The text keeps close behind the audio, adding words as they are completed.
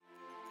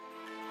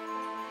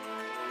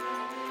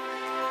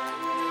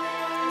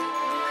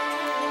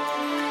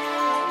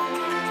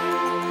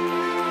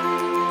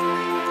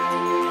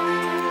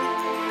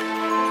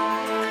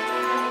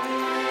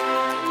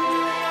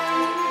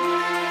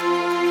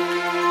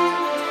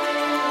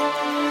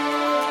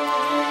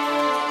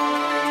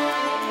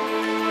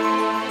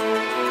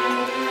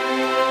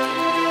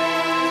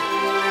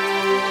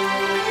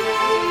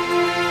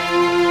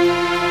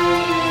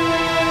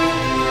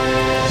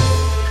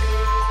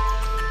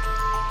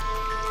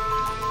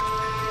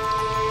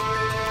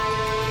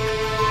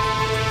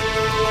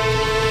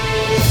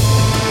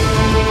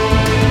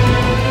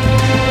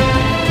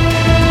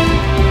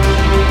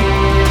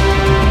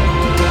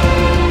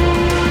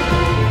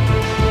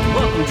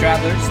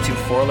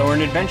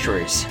Forlorn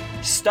Adventurers,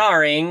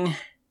 starring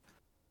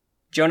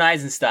Joan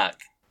Eisenstock.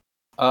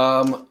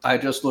 I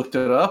just looked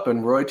it up,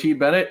 and Roy T.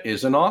 Bennett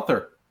is an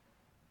author.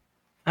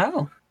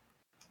 Oh.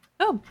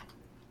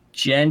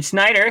 Jen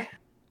Snyder.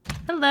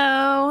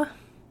 Hello.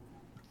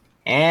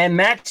 And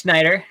Matt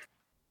Snyder.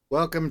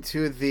 Welcome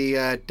to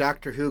the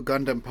Doctor Who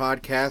Gundam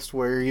podcast,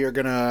 where you're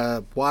going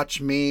to watch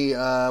me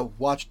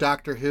watch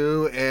Doctor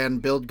Who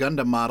and build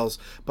Gundam models.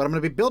 But I'm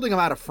going to be building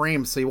them out of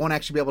frames, so you won't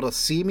actually be able to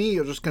see me.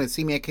 You're just going to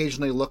see me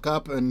occasionally look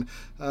up and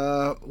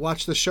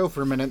watch the show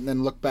for a minute and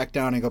then look back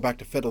down and go back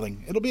to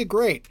fiddling. It'll be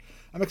great.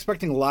 I'm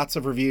expecting lots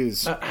of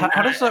reviews.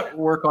 How does that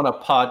work on a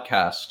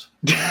podcast?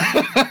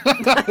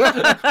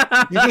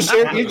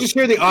 You just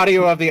hear the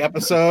audio of the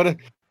episode,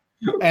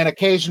 and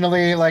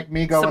occasionally, like,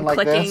 me going Some like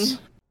clicking. this.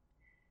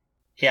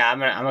 Yeah, I'm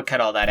gonna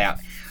cut all that out.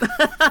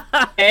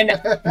 And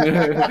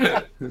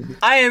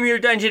I am your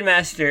Dungeon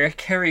Master,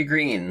 Kerry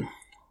Green.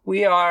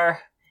 We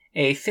are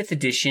a 5th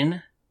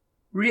edition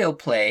real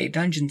play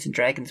Dungeons and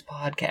Dragons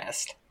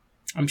podcast.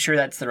 I'm sure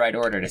that's the right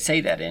order to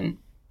say that in.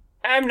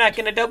 I'm not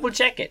gonna double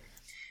check it.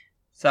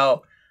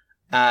 So,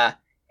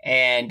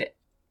 and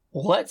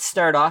let's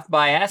start off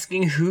by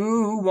asking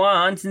who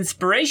wants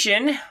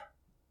inspiration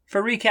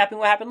for recapping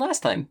what happened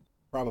last time.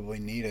 Probably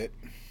need it.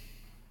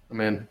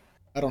 I'm in.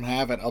 I don't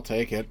have it. I'll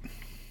take it.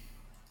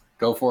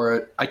 Go for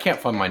it. I can't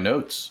find my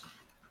notes.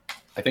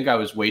 I think I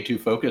was way too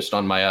focused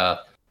on my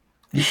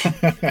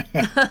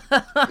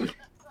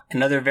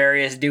And other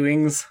various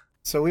doings.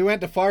 So we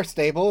went to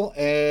Farstable,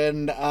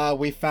 and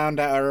I found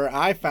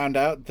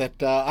out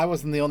that I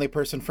wasn't the only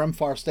person from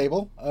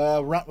Farstable.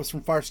 Runt was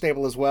from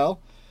Farstable as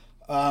well,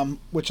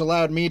 which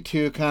allowed me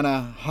to kind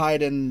of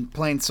hide in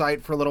plain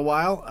sight for a little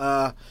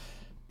while.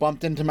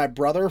 Bumped into my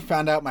brother,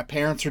 found out my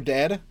parents are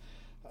dead.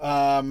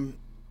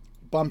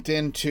 Bumped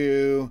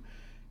into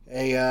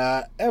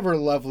a ever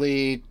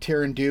lovely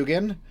Tyrion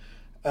Dugan,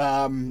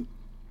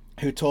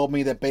 who told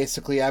me that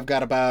basically I've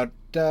got about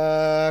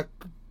a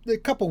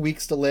couple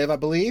weeks to live, I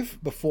believe,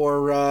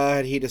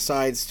 before he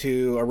decides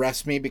to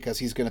arrest me because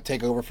he's going to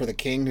take over for the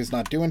king, who's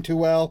not doing too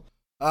well.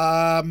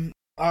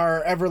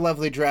 Our ever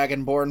lovely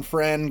Dragonborn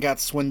friend got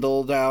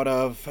swindled out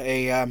of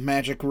a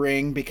magic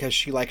ring because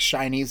she likes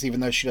shinies, even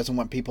though she doesn't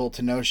want people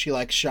to know she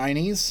likes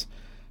shinies.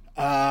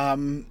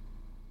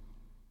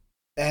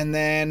 And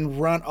then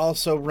Runt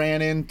also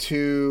ran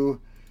into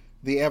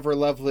the ever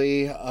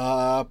lovely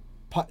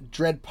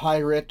Dread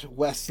Pirate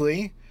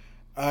Wesley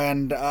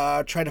and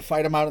tried to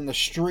fight him out in the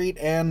street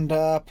and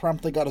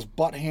promptly got his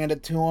butt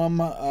handed to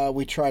him.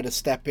 We tried to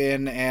step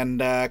in and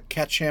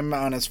catch him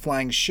on his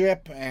flying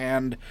ship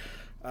and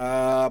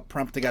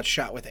promptly got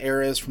shot with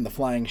arrows from the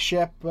flying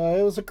ship.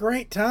 It was a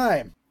great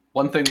time.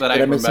 One thing that I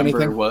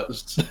remember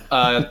was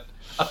a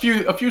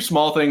few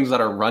small things that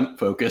are Runt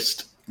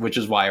focused, which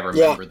is why I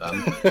remember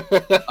them.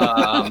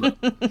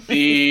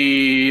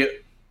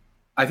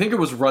 I think it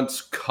was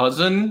Runt's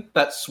cousin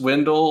that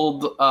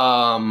swindled.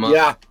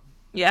 Yeah,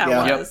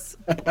 it was.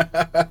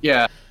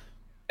 Yeah,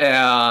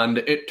 and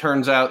it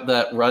turns out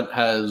that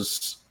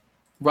Runt's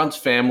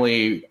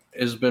family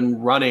has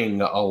been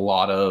running a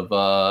lot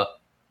of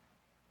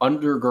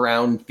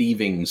underground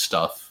thieving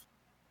stuff.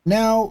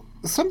 Now,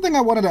 something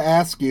I wanted to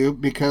ask you,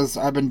 because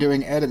I've been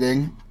doing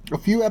editing. A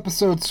few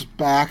episodes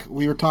back,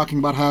 we were talking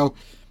about how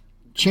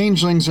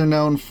changelings are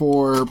known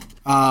for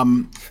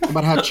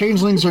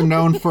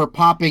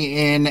popping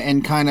in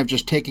and kind of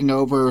just taking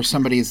over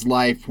somebody's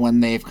life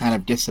when they've kind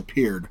of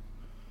disappeared.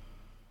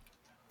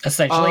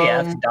 Essentially,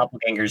 yeah,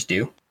 doppelgangers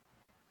do.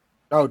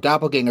 Oh,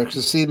 doppelganger.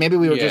 Because see, maybe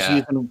we were just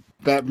using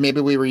that.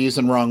 Maybe we were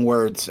using wrong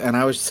words, and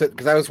I was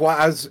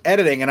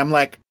editing, and I'm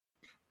like,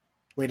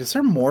 wait, is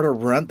there more to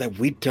Runt that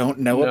we don't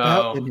know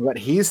about? And what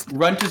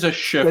Runt is a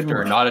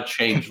shifter, not a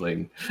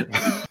changeling.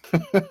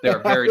 They're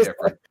very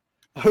different.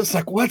 I was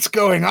like, what's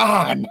going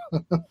on?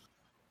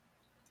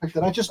 Like,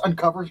 did I just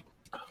uncover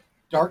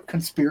dark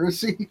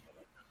conspiracy?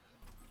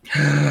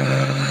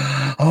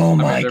 Oh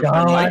my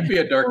God. There might be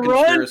a dark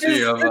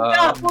conspiracy of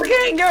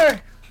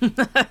doppelganger.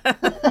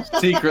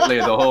 Secretly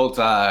the whole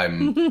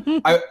time.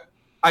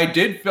 I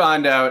did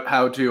find out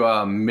how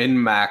to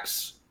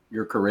min-max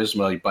your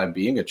charisma by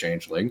being a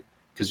changeling,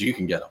 because you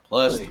can get a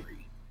 +3.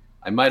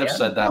 I might have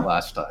said that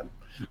last time.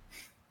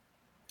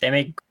 They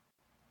make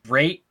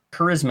great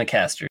charisma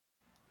casters.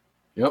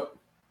 Yep.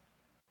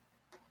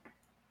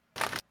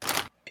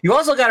 You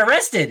also got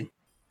arrested.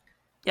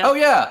 Yep. Oh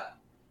yeah.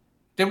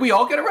 Did we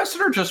all get arrested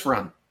or just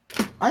Runt?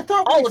 I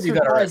thought All of you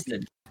got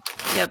arrested.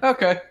 Yep.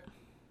 Okay.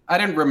 I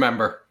didn't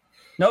remember.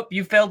 Nope,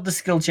 you failed the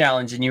skill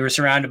challenge and you were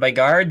surrounded by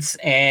guards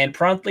and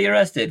promptly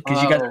arrested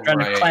because you guys were trying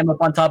to climb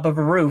up on top of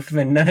a roof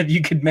and none of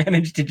you could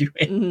manage to do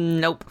it.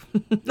 Nope.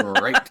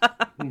 Right.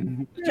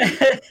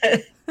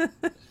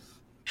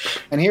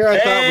 And here I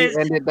thought we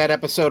ended that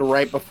episode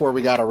right before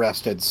we got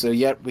arrested, so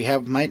yet we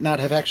might not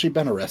have actually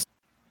been arrested.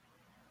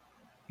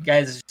 You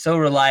guys are so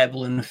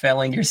reliable in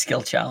failing your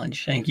skill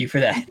challenge. Thank you for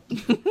that.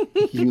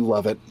 You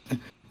love it,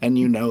 and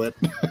you know it.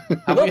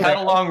 Have we had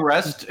a long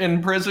rest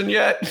in prison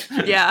yet?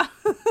 Yeah.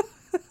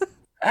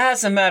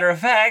 As a matter of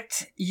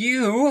fact,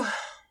 you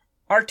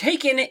are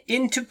taken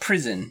into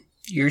prison.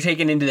 You're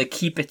taken into the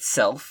keep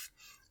itself,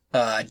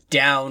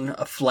 down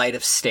a flight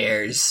of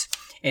stairs,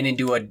 and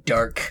into a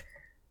dark,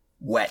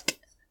 wet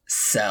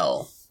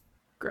cell.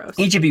 Gross.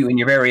 Each of you in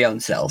your very own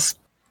cells.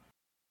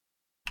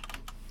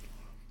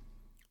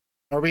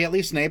 Are we at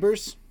least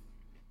neighbors?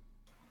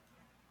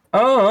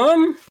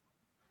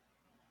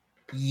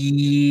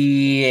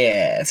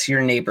 Yes, you're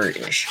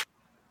neighbor-ish.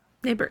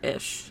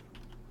 Neighbor-ish.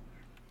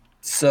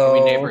 So, We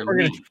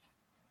neighborly.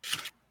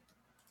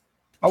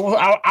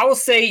 I will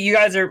say you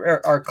guys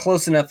are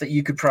close enough that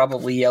you could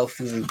probably yell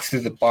through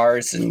the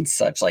bars and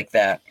such like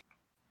that.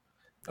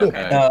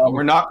 Okay. But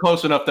we're not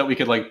close enough that we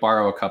could like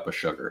borrow a cup of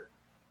sugar.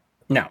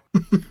 No.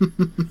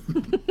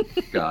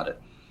 Got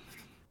it.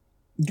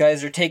 You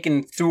guys are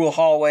taken through a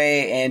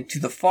hallway and to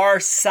the far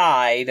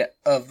side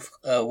of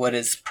what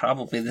is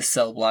probably the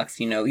cell blocks.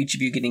 You know, each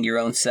of you getting your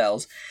own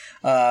cells.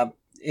 The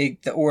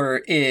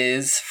order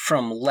is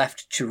from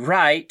left to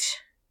right.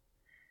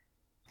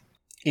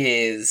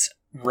 Is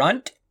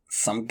Runt,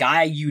 some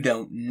guy you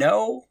don't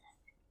know,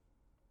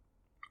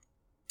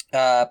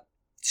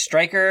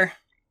 Striker,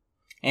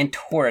 and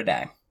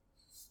Toradai.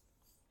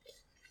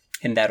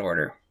 In that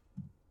order.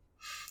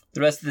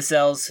 The rest of the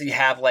cells, you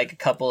have like a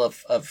couple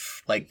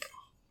of like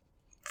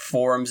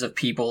forms of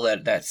people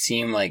that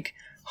seem like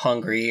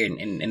hungry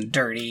and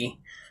dirty,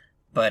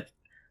 but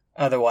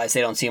otherwise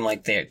they don't seem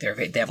like they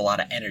have a lot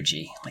of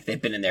energy. Like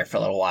they've been in there for a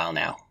little while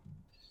now.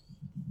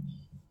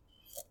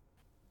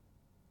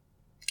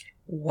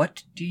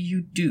 What do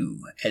you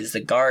do as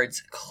the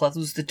guards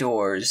close the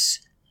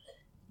doors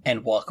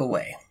and walk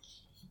away?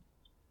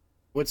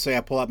 I would say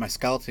I pull out my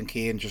skeleton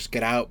key and just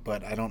get out,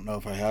 but I don't know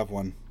if I have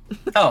one.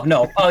 Oh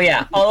no! Oh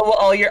yeah!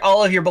 All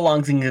of your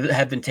belongings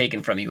have been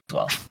taken from you as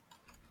well.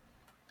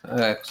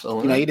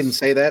 Excellent. You didn't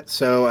say that,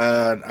 so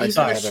I Even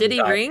the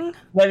shitty ring?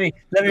 Let me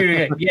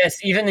read. Yes,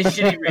 even the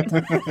shitty ring.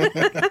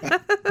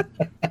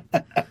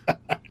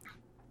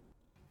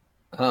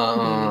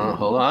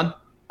 Hold on.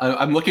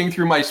 I'm looking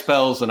through my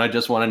spells, and I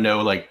just want to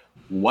know like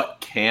what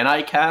can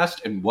I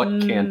cast and what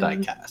can't I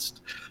cast.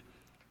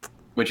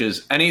 Which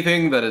is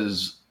anything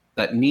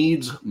that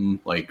needs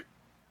like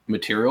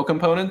material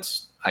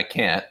components. I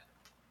can't.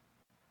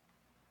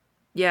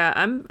 Yeah,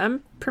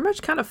 I'm pretty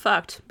much kind of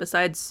fucked.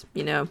 Besides,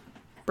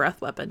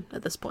 breath weapon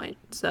at this point.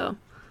 So.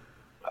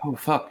 Oh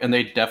fuck! And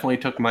they definitely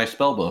took my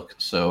spell book,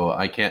 so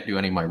I can't do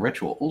any of my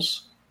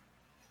rituals.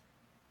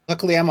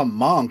 Luckily, I'm a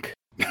monk.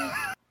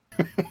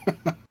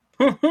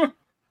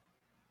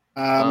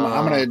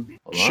 I'm gonna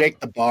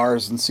shake the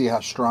bars and see how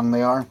strong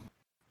they are.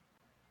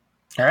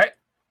 All right.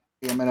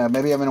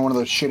 Maybe I'm in one of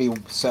those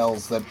shitty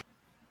cells that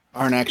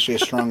aren't actually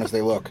as strong as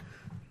they look.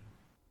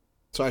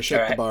 So I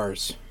shake the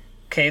bars.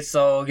 Okay,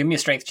 so give me a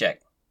strength check.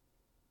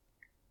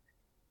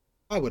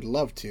 I would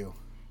love to.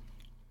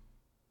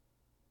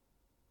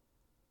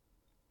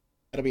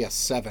 That'll be a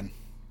 7.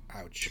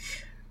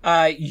 Ouch.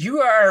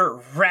 You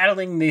are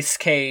rattling this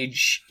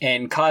cage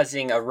and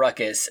causing a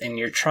ruckus, and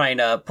you're trying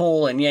to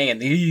pull and yank,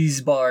 and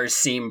these bars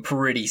seem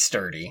pretty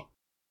sturdy.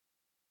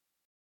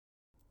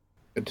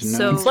 Good to know.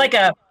 So- It's like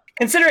a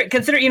consider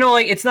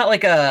like it's not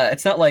like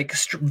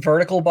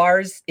vertical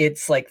bars.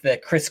 It's like the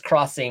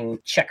crisscrossing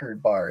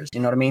checkered bars. You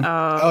know what I mean?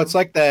 It's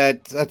like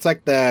that's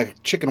like the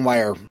chicken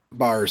wire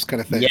bars kind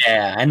of thing.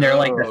 Yeah, and they're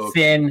like the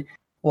thin,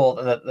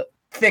 the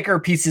thicker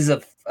pieces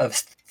of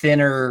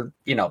thinner,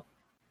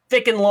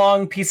 thick and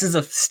long pieces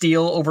of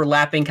steel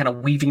overlapping, kind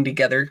of weaving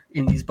together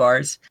in these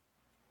bars.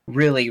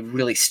 Really,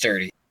 really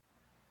sturdy.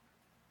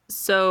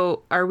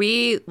 So, are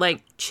we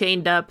like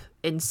chained up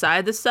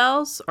inside the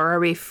cells, or are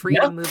we free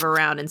to move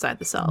around inside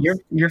the cells?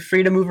 You're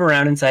free to move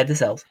around inside the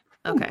cells.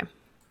 Okay.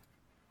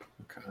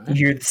 You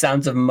hear the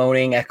sounds of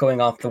moaning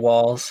echoing off the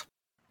walls.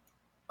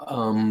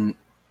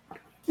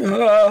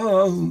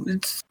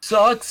 It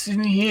sucks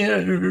in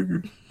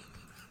here.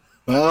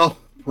 Well,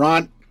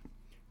 Ron,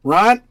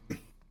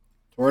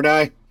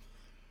 Toradai.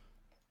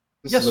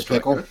 This is a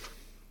pickle. Striker.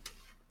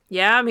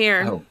 Yeah, I'm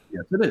here. Oh,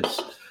 yes, it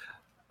is.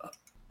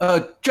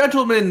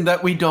 Gentleman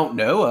that we don't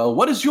know,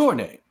 what is your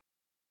name?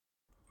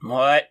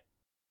 What?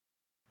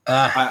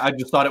 I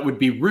just thought it would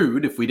be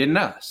rude if we didn't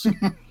ask.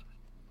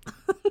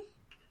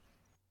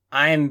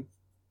 I'm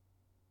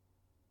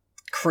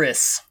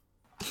Chris.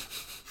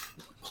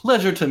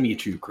 Pleasure to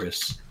meet you,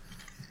 Chris.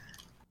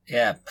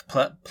 Yeah,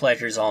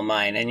 pleasure's all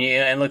mine.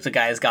 And look, the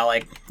guy's got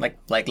like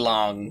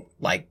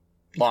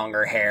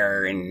longer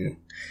hair and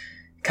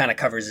kind of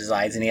covers his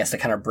eyes, and he has to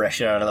kind of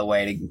brush it out of the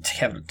way to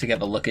have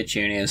a look at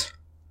you. And he is.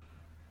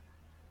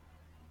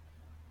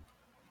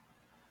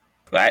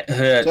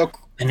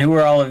 And who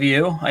are all of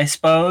you? I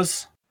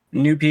suppose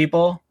new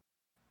people,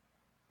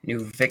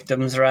 new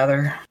victims,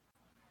 rather.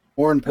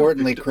 More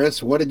importantly,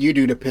 Chris, what did you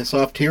do to piss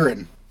off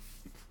Tyrion?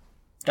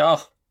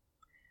 Oh.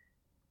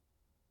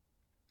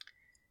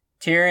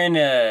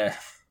 Tyrion,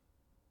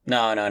 no.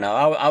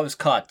 I was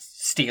caught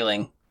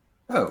stealing.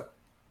 Oh.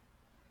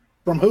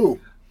 From who?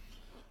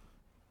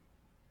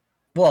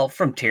 Well,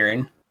 from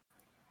Tyrion.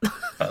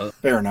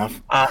 Fair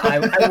enough.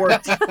 I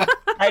worked.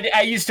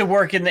 I used to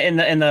work in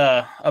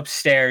the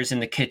upstairs in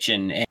the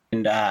kitchen, and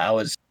and I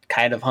was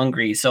kind of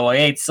hungry, so I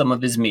ate some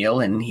of his meal,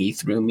 and he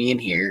threw me in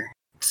here.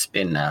 It's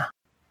been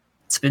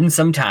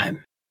some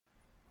time.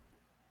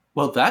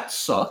 Well, that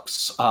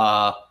sucks.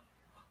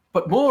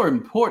 But more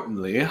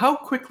importantly, how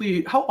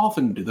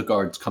often do the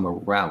guards come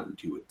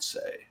around, you would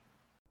say?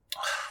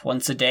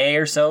 Once a day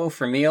or so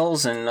for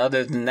meals, and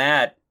other than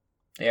that,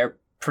 they're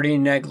pretty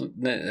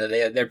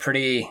they're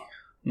pretty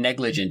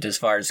negligent as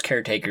far as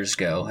caretakers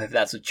go, if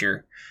that's what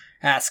you're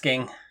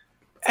asking.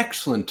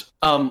 Excellent.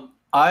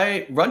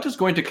 Runt is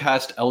going to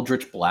cast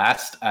Eldritch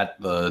Blast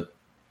at the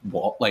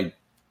wall, like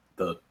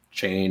the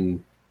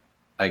chain,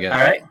 I guess. All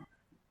right.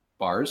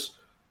 Bars,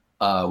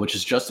 which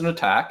is just an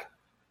attack.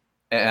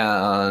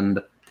 And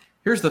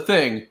here's the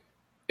thing: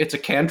 it's a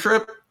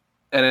cantrip,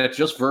 and it's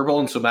just verbal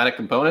and somatic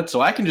components,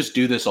 so I can just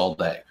do this all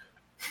day.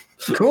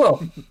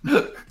 Cool.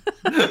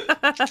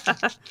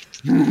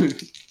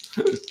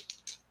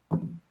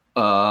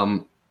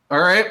 All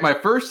right, my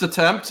first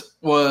attempt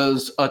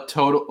was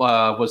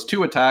was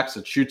 2 attacks.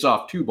 It shoots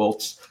off 2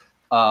 bolts.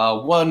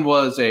 One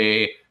was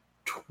a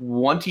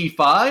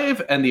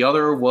 25, and the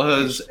other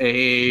was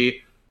a,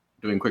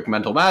 doing quick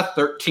mental math,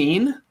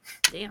 13.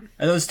 Damn.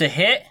 Are those to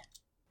hit?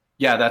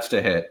 Yeah, that's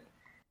to hit.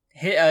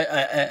 Hit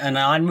a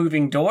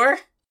non-moving door?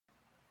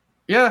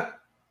 Yeah.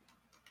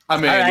 I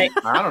mean, All right.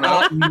 I don't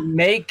know.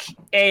 Make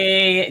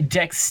a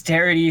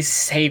dexterity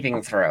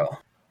saving throw.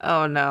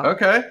 Oh no.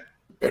 Okay.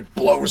 It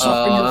blows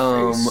up in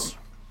your face.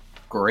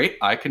 Great,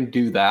 I can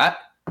do that.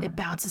 It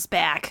bounces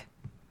back.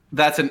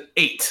 That's an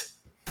 8.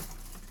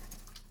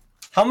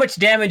 How much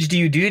damage do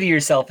you do to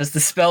yourself as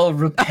the spell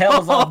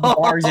repels off the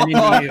bars and into you?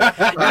 All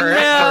right, we're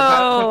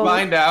about No. to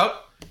find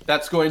out.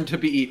 That's going to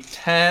be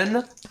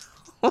 10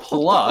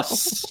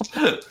 plus,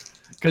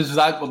 because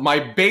my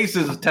base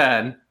is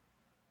 10.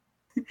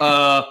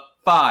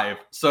 5.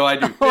 So I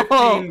do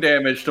 15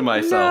 damage to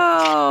myself.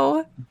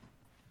 No.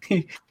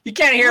 You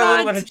can't hear a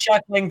little What? bit of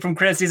chuckling from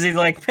Chris. He's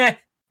like, you're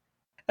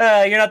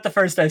not the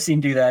first I've seen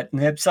do that.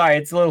 I'm sorry,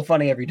 it's a little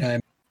funny every time.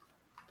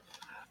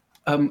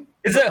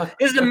 This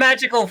is a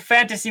magical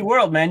fantasy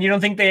world, man. You don't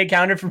think they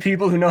accounted for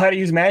people who know how to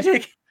use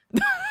magic?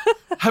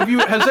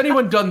 Has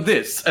anyone done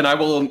this? And I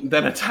will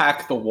then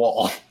attack the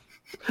wall.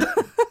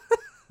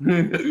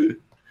 Okay.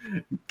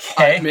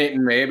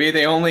 Maybe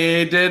they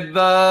only did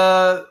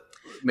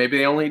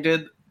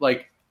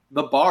like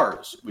the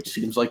bars, which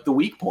seems like the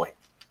weak point.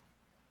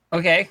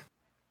 Okay.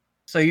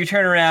 So you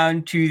turn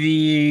around to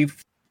the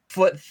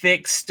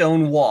foot-thick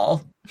stone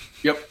wall.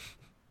 Yep.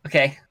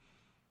 Okay.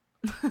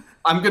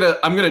 I'm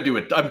gonna do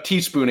it. I'm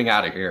teaspooning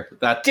out of here.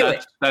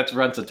 That's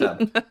Runt's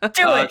attempt.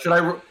 Do it!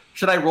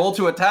 Should I roll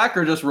to attack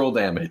or just roll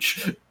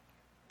damage?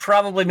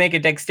 Probably make a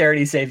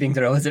dexterity saving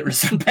throw as it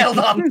repelled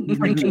off the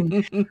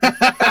freaking...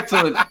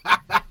 Excellent.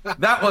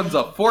 That one's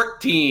a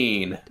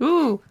 14.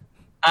 Ooh.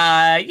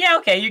 Yeah,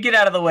 okay, you get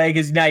out of the way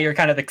because now you're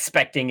kind of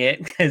expecting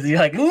it because you're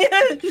like,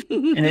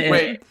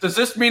 Wait, does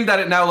this mean that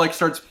it now like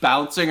starts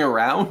bouncing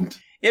around?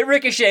 It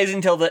ricochets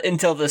until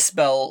the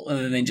spell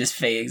and then just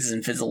fades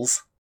and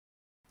fizzles.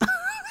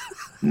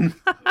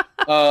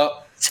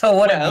 So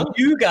what have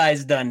you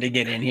guys done to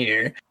get in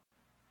here?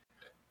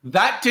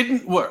 That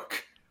didn't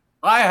work.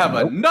 I have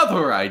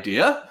another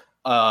idea.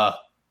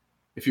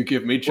 If you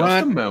give me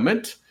just a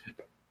moment.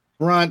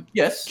 Runt,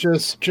 Yes.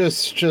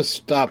 just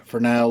stop for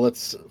now.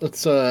 Let's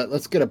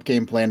get a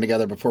game plan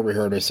together before we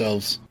hurt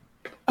ourselves.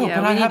 Oh, Yeah,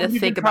 but we I need to haven't even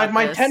think tried about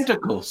my this.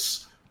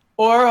 tentacles.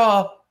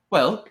 Or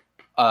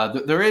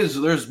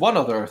there's one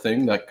other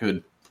thing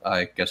that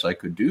I guess I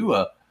could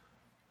do.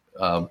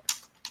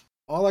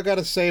 All I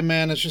gotta say,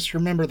 man, is just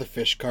remember the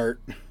fish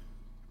cart.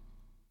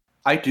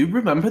 I do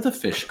remember the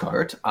fish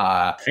cart.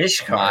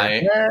 Fish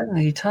cart? What are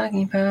you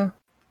talking about?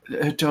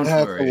 Don't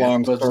That's worry. a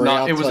long It was story.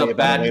 not. I'll It was tell a you about it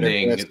bad later,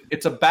 thing. Chris.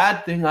 It's a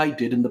bad thing I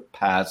did in the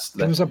past.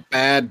 It was a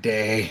bad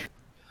day.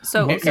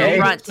 So Okay.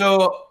 Runt,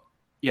 So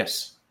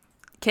yes.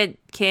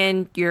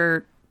 can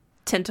your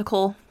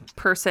tentacle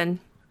person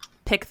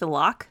pick the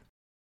lock?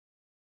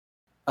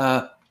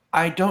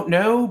 I don't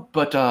know,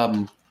 but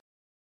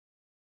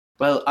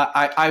well,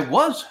 I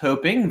was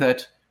hoping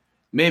that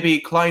maybe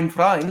Klein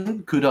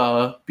Frein could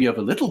be of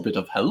a little bit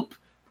of help,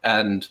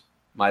 and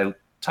my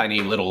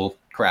tiny little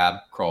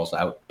crab crawls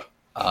out.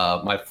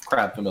 My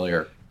crab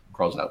familiar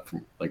crawls out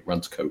from like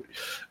Runt's coat.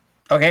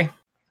 Okay.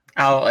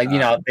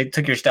 They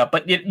took your stuff,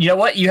 but you know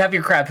what? You have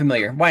your crab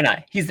familiar. Why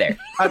not? He's there.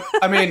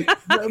 I mean,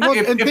 Well,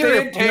 if in they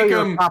theory, didn't take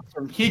him, cops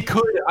are-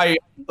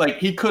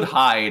 he could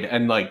hide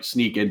and like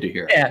sneak into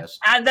here. I Yeah, guess.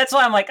 that's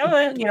why I'm like,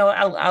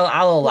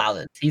 I'll allow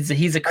this. He's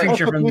a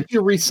creature Also, from. can't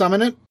you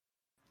resummon it?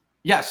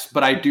 Yes,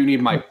 but I do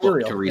need my book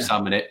Material, to yeah.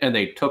 resummon it, and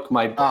they took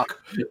my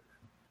book.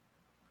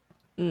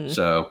 Mm.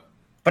 So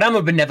But I'm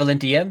a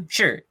benevolent DM.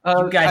 Sure,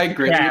 you guys. I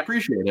greatly yeah.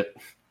 appreciate it.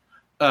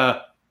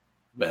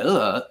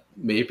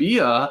 Maybe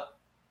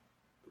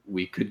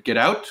we could get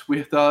out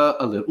with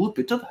a little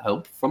bit of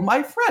help from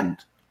my friend.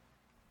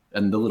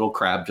 And the little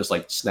crab just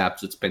like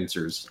snaps its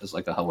pincers as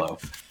like a hello.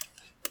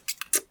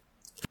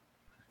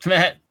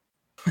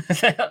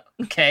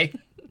 Okay.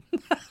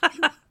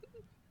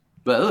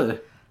 Well,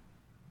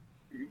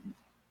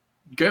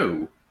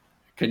 go,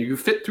 Can you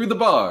fit through the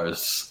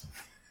bars?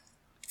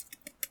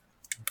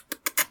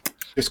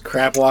 Just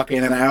crab walk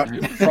in and out.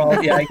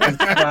 Yeah,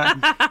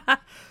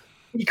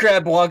 he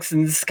crab walks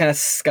and just kind of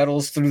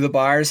scuttles through the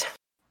bars.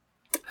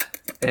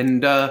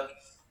 And I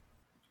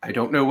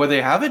don't know where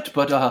they have it,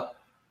 but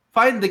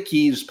find the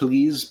keys,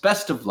 please.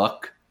 Best of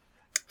luck.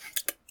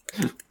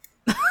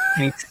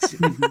 He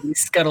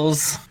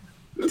scuttles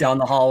down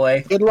the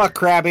hallway. Good luck,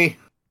 Krabby.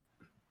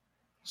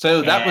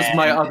 So that was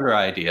my other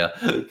idea.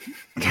 And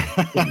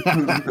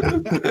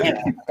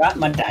I forgot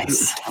my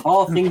dice.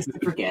 All things to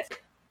forget.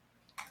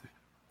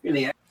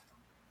 Really.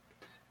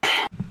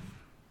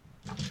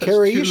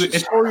 Carrie, you should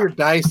store your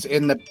dice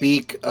in the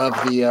beak of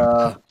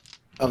the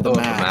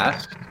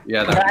mat.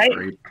 Yeah, that'd Right? be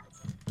great.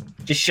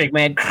 Just shake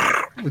my head.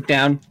 Look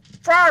down.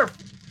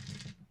 Perfect.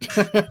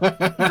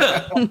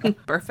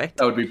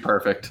 That would be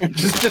perfect.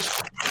 just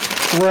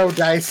throw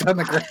dice on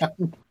the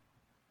ground.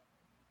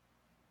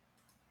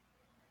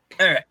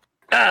 All right.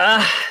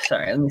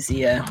 Sorry. Let me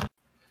see. It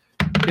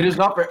is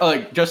not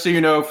very, just so you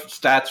know,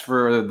 stats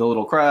for the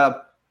little crab.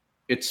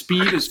 Its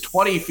speed is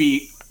 20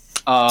 feet.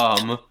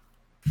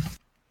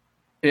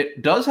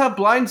 It does have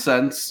blind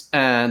sense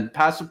and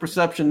passive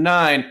perception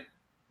 9,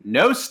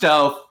 no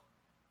stealth,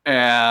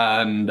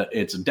 and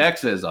its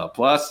dex is a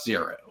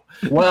 +0.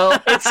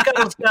 Well, it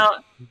scuttles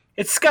down.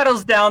 It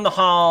scuttles down the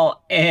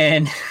hall,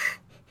 and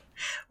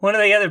one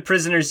of the other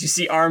prisoners, you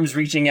see arms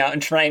reaching out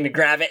and trying to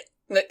grab it.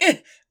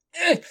 Like,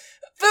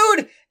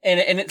 food,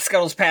 and it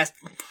scuttles past.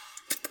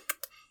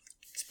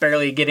 It's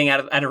barely getting out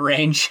of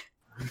range.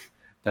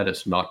 That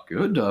is not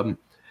good.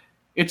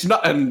 It's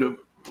not, and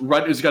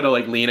Runt is gonna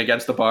lean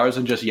against the bars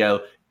and just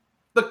yell,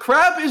 "The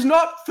crab is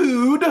not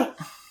food."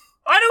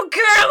 I don't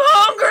care. I'm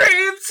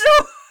hungry. I'm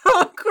so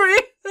hungry.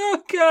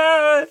 Oh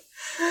God,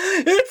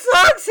 it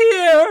sucks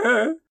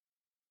here.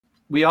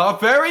 We are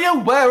very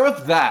aware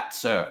of that,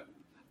 sir.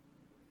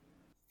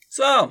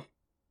 So,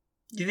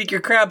 you think your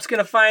crab's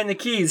gonna find the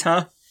keys,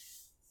 huh?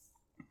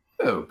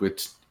 Oh,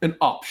 it's an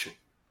option.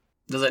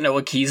 Does it know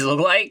what keys look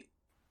like?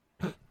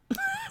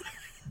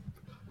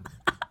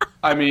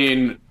 I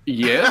mean,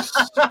 yes,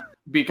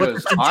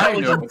 because What's its I know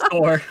intelligence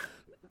score?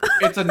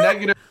 it's a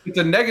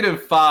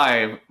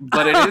 -5,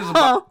 but it is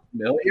about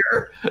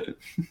familiar.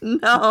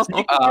 No.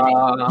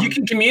 You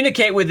can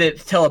communicate with it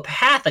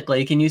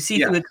telepathically. Can you see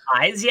through its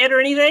eyes yet or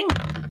anything?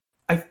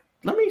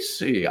 Let me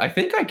see. I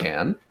think I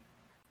can,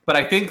 but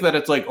I think that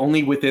it's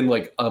only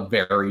within a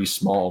very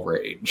small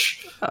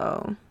range.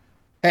 Oh.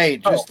 Hey,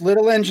 just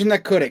little engine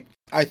that couldn't.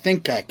 I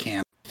think I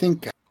can.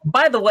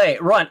 By the way,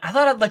 Ron, I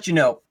thought I'd let you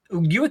know.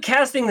 You were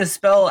casting the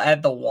spell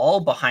at the wall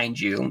behind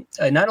you.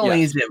 Not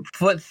only is it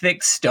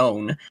foot-thick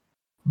stone,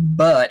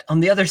 but on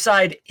the other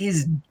side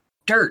is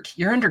dirt.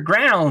 You're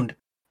underground.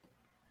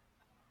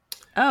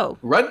 Oh.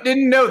 Runt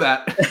didn't know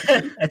that.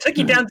 I took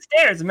you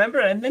downstairs. Remember,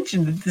 I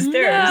mentioned the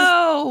stairs.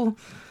 No.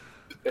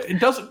 It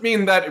doesn't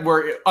mean that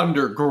we're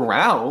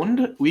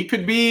underground. We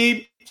could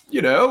be,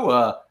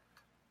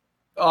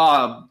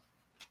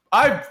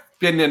 I've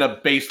been in a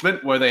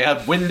basement where they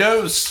have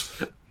windows.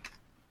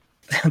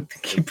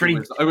 Pretty.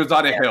 I was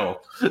on a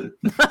hill.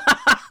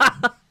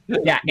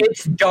 Yeah,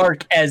 it's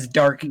dark as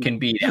dark can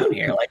be down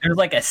here. There's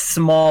a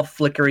small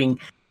flickering,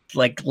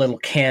 little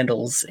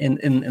candles in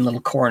little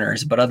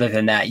corners, but other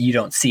than that, you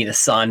don't see the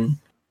sun.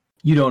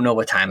 You don't know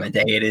what time of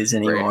day it is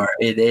anymore.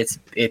 Right.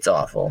 It's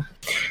awful.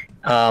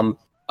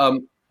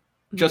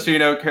 Just so you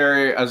know,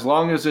 Carrie, as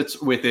long as it's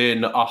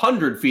within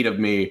 100 feet of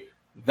me,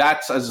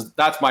 that's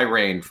my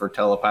range for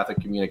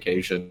telepathic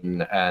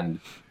communication and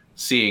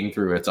seeing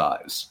through its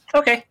eyes.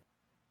 Okay.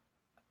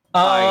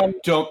 I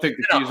don't think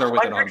the keys are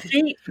within 100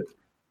 feet.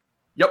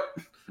 Yep.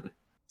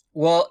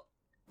 Well,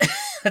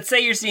 let's say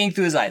you're seeing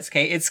through his eyes.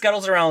 Okay, it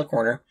scuttles around the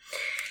corner,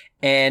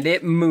 and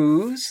it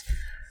moves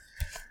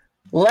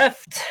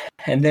left,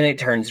 and then it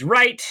turns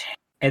right,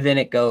 and then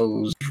it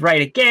goes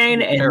right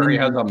again. And Harry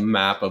has a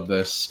map of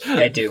this.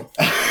 I do.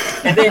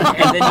 And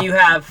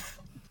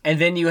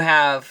then you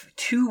have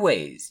two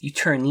ways. You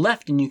turn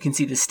left, and you can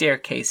see the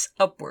staircase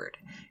upward.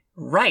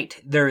 Right,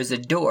 there is a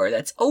door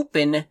that's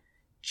open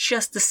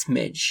just a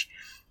smidge.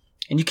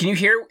 And can you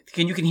hear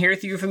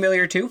through your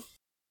familiar too?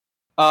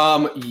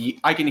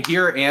 I can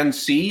hear and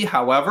see.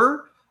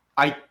 However,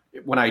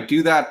 when I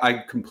do that, I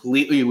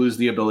completely lose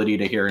the ability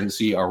to hear and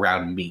see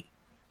around me.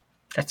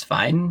 That's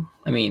fine.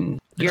 I mean,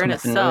 you're in a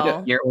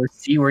cell. Or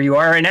see where you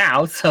are right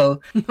now. So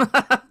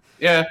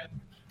yeah.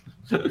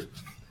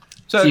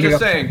 So just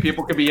saying,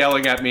 people could be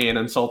yelling at me and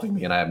insulting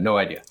me, and I have no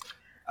idea.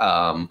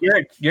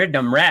 You're a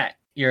dumb rat.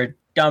 You're a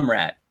dumb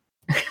rat.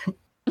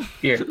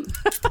 Here.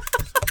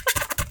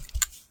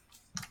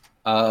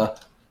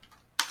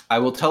 I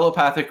will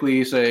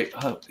telepathically say,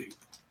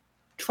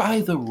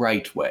 try the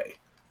right way.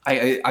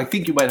 I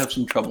think you might have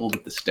some trouble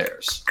with the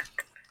stairs.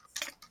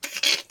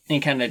 And he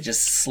kind of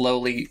just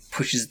slowly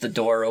pushes the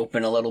door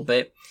open a little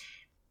bit.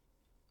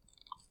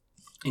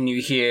 And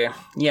you hear,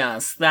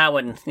 yes, that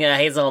one. Yeah,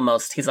 he's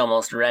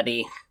almost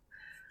ready.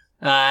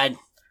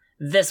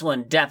 This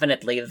one,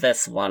 definitely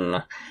this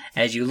one.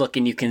 As you look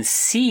and you can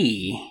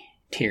see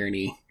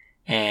Tyranny.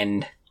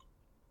 And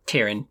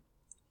Tyrion,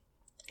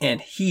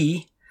 and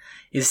he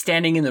is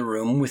standing in the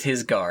room with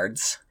his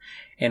guards,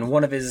 and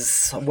one of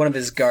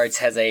his guards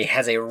has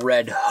a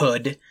red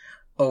hood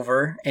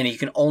over, and you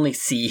can only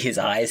see his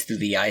eyes through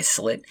the eye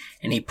slit,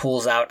 and he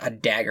pulls out a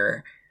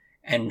dagger,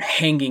 and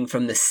hanging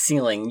from the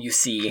ceiling you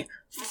see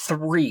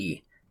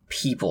 3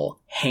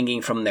 people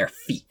hanging from their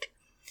feet,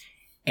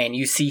 and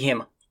you see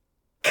him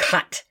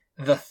cut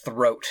the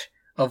throat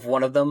of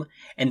one of them,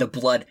 and the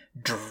blood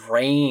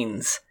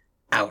drains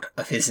out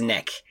of his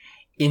neck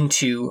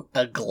into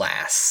a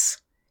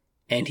glass,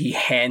 and he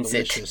hands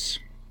Delicious.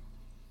 it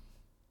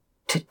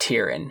to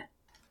Tyrion.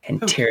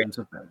 And Tyrion,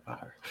 a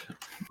vampire.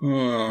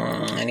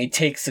 and he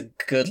takes a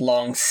good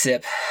long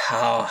sip.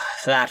 Oh,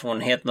 that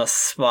one hit the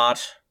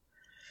spot.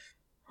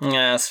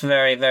 Yes,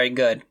 very, very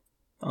good.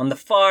 On the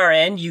far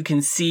end, you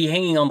can see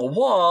hanging on the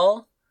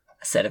wall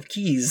a set of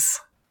keys.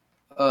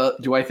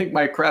 Do I think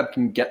my crab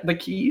can get the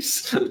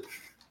keys?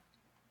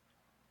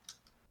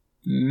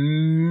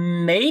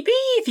 Maybe,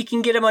 if you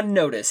can get him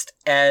unnoticed,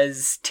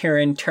 as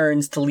Tyrion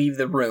turns to leave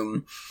the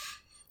room.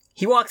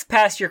 He walks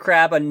past your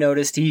crab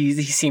unnoticed.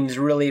 He seems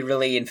really,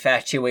 really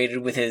infatuated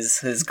with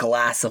his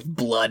glass of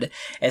blood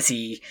as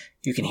you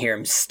can hear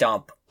him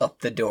stomp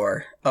up the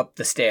door, up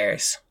the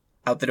stairs.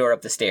 Out the door,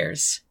 up the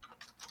stairs.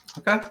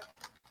 Okay.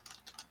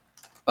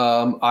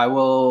 I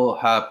will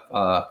have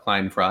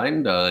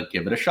Kleinfreund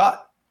give it a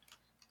shot.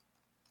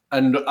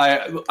 And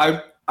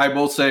I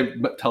will say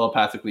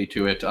telepathically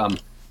to it,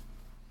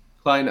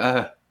 Klein,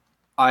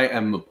 I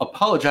am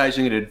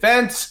apologizing in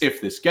advance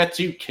if this gets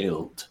you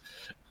killed.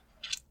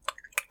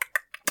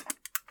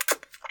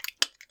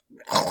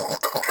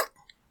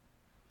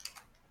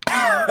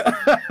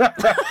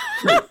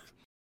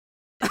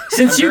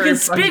 Since you can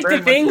speak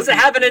to things that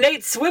have an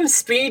innate swim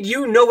speed,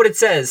 you know what it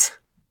says.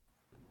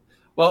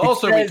 Well,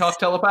 also, we says- talk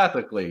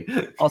telepathically.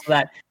 Also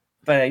that,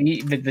 but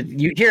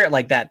you hear it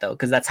like that, though,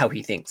 because that's how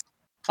he thinks.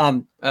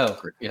 Oh,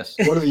 yes.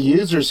 What are the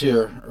users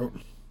here?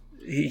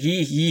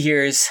 He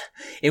hears,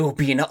 "It will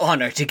be an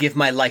honor to give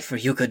my life for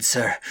you, good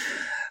sir.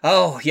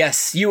 Oh,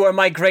 yes, you are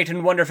my great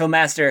and wonderful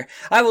master.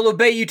 I will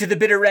obey you to the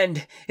bitter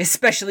end,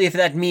 especially if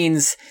that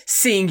means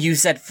seeing you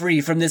set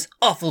free from this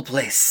awful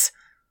place."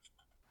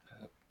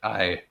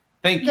 I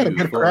thank got a you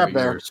good for crab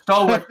your there.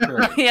 stalwart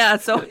courage. Yeah,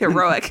 it's so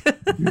heroic.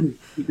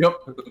 Yep.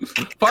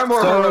 Far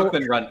more So- heroic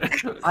than run.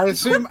 I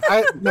assume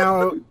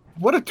now.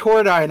 What a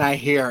Tordine I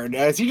hear.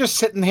 Is he just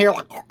sitting here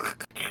like?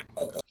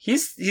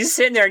 He's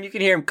sitting there, and you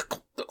can hear him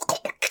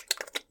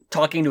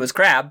talking to his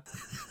crab,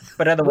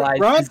 but otherwise,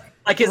 Ron?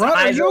 like his Ron, are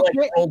eyes you are like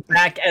okay? rolled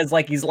back as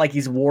like he's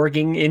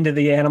warging into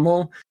the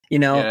animal. You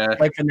know, Yeah.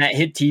 like from that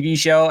hit TV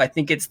show. I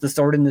think it's The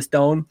Sword in the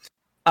Stone.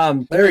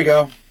 There you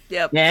go.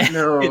 Yep. Yeah.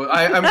 No,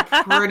 I'm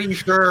pretty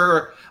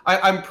sure.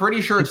 I'm pretty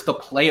sure it's the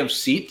play of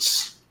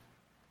seats.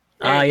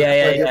 Oh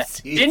yeah.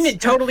 Seats. Didn't it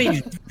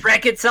totally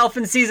wreck itself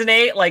in season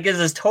 8? Like, is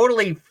this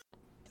totally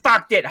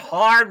fucked it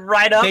hard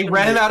right up? They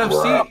ran out of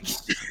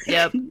seats.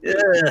 Yep.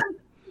 Ugh.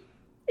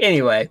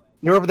 Anyway,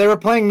 They were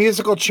playing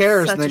musical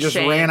chairs Such and they a just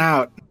shame. ran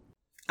out.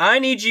 I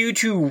need you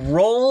to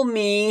roll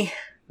me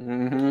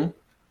Mm-hmm.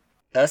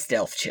 a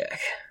stealth check.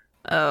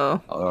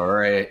 Oh. All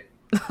right.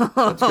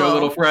 Let's go,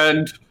 little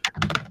friend.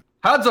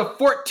 How's a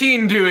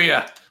 14 do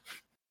ya?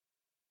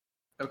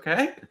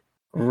 Okay.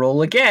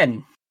 Roll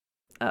again.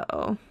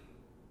 Uh-oh.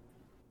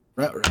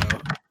 Ruh-roh.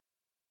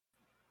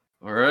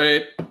 All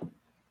right.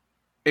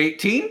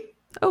 18?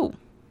 Oh.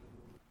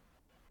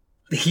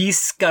 He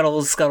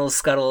scuttles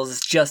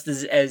just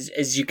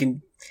as you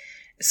can.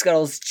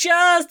 Scuttles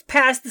just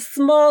past the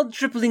small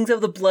dribblings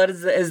of the blood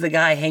as the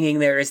guy hanging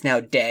there is now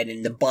dead,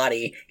 and the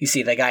body, you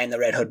see the guy in the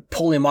red hood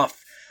pull him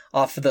off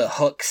the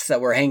hooks that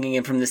were hanging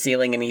him from the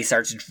ceiling, and he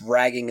starts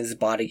dragging his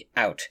body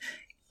out,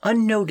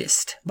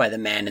 unnoticed by the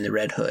man in the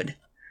red hood.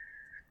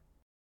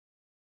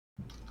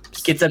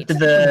 He gets up to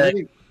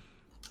the...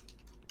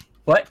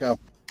 What? I was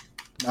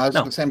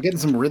No. going to say, I'm getting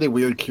some really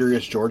weird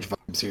Curious George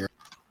vibes here.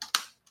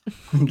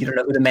 You don't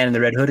know who the man in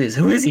the red hood is.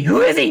 Who is he?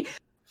 Where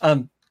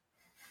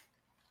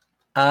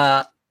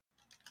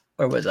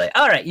was I?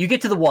 All right, you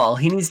get to the wall.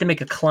 He needs to make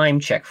a climb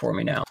check for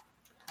me now.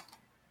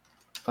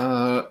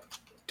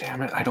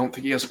 Damn it. I don't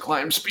think he has a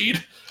climb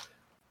speed.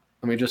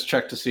 Let me just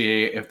check to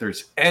see if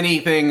there's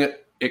anything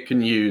it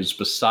can use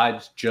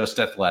besides just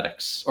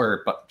athletics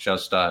or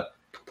just +0.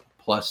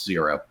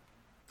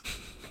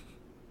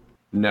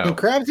 Can No.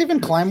 crabs even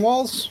climb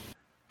walls?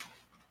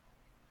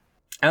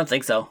 I don't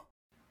think so.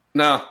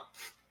 No.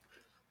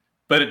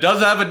 But it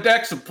does have a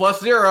dex of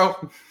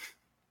 +0.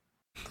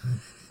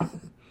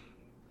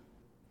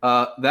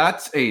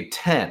 That's a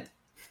 10.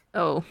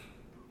 Oh.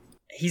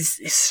 He's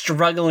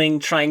struggling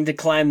trying to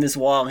climb this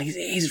wall.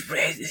 He's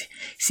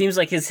seems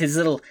like his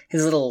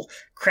little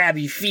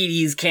crabby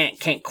feeties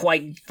can't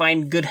quite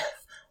find good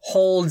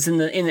holds in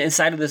the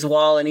inside of this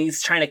wall, and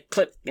he's trying to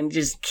clip and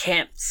just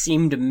can't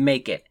seem to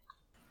make it.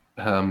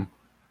 Do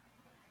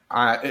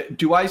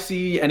I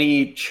see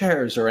any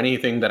chairs or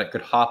anything that it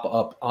could hop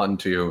up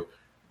onto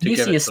to You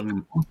give see it a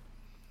some?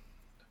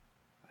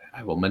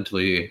 I will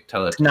mentally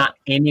tell it. It's not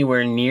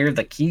anywhere near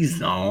the keys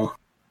though.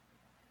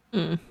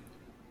 Mm.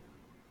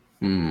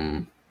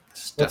 It's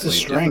What's his definitely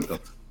strength?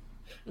 difficult.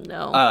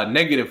 No.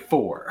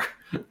 -4.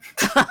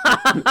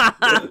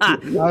 I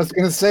was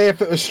going to say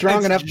if it was strong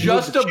It's enough to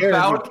just move the chairs,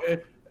 about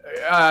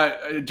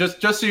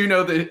just so you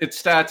know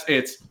its stats.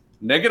 It's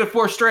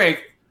 -4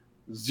 strength,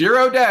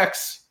 0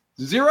 dex,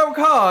 0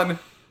 con,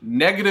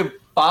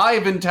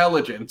 -5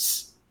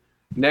 intelligence,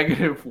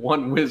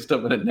 -1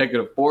 wisdom, and a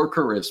 -4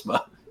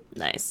 charisma.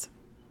 Nice.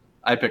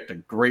 I picked a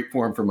great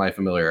form for my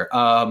familiar.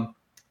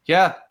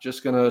 Yeah,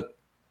 just gonna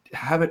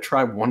have it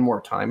try one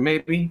more time,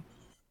 maybe.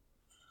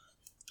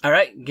 All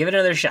right, give it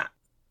another shot.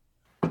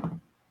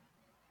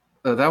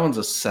 That one's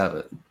a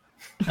 7.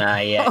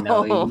 Yeah,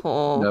 no.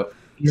 Nope.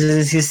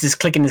 He's just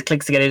clicking his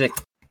clicks together. He's like,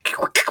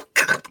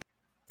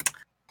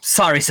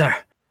 sorry, sir.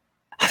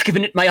 I've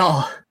given it my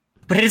all,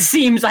 but it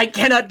seems I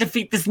cannot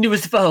defeat this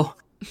newest foe.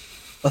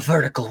 A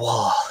vertical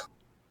wall.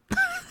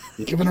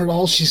 giving her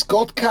all she's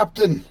got,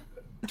 Captain.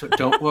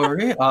 Don't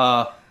worry. If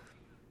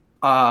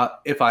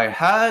I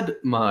had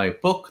my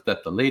book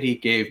that the lady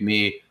gave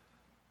me,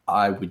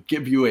 I would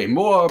give you a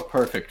more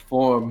perfect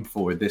form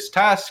for this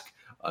task.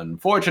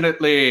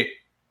 Unfortunately,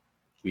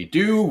 we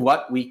do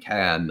what we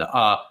can.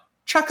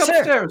 Check Sir.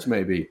 upstairs,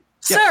 maybe.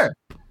 Sir,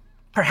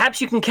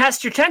 perhaps you can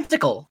cast your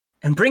tentacle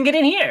and bring it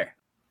in here.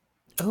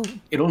 Oh.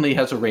 It only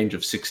has a range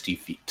of 60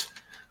 feet.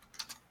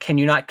 Can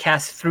you not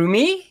cast through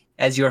me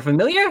as your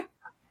familiar?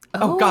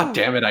 Oh, God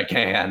damn it, I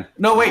can.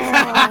 No, wait.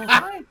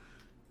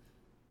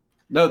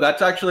 No,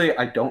 that's actually,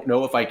 I don't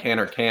know if I can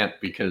or can't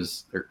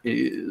because there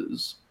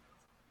is...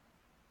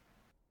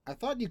 I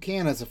thought you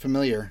can as a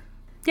familiar.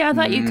 Yeah, I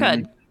thought you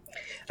could.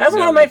 That was No,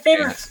 one of my you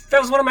favorite. can't.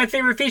 That was one of my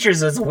favorite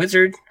features as a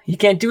wizard. You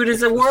can't do it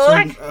as a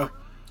warlock.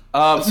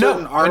 No,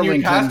 certain when you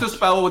Arlington- cast a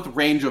spell with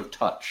range of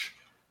touch,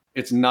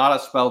 it's not a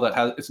spell that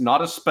has. It's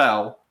not a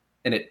spell,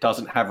 and it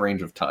doesn't have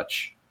range of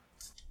touch.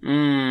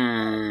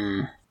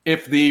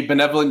 If the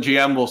benevolent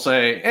GM will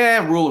say,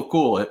 rule of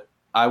cool,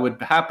 I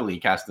would happily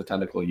cast the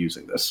tentacle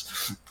using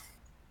this.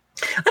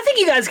 I think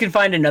you guys can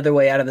find another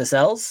way out of the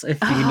cells if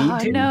you need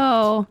to.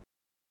 No.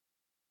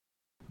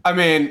 I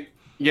mean,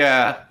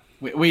 yeah,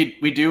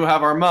 we do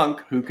have our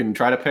monk who can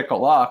try to pick a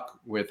lock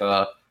with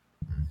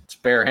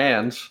spare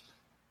hands.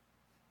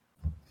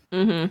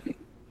 Mm-hmm.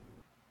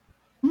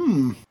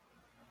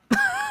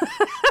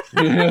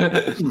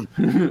 I'd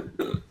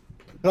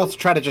also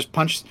try to just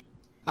punch.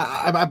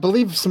 I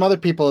believe some other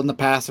people in the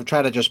past have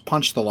tried to just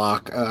punch the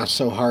lock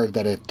so hard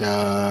that it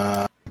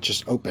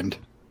just opened.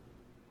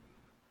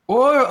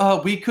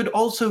 Or we could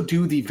also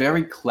do the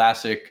very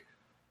classic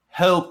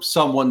help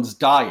someone's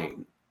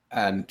dying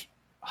and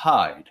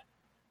hide.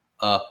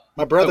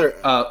 My brother.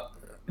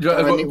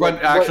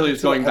 Runt actually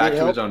is going back any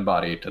to his help? own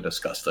body to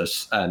discuss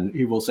this, and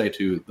he will say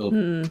to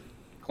the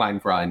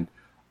Kleinfreund,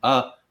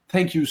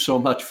 thank you so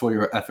much for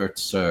your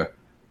efforts, sir.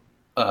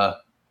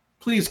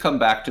 Please come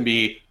back to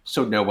me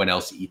so no one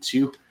else eats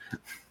you.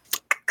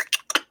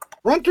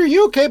 Runter,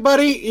 you okay,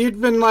 buddy?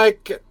 You've been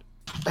like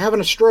having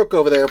a stroke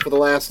over there for the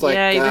last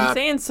yeah, you've been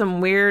saying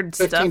some weird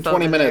 15, stuff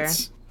 20 over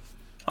minutes.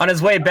 On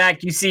his way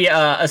back, you see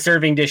a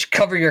serving dish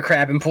cover your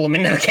crab and pull him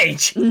into the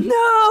cage. There.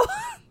 No.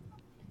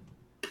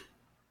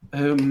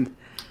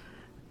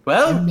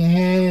 Well,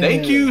 No.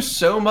 thank you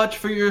so much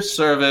for your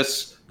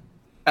service.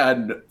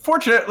 And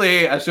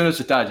fortunately, as soon as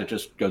it dies, it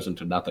just goes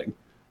into nothing.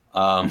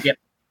 Yep.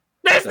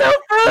 There's no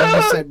As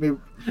I food! said, we-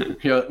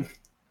 Yeah.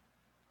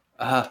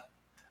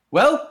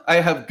 Well, I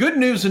have good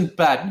news and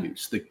bad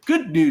news. The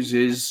good news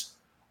is,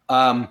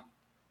 I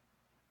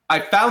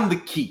found the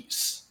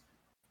keys.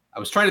 I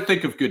was trying to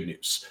think of good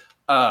news.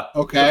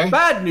 Okay. The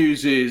bad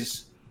news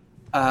is,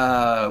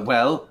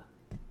 well,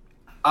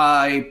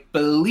 I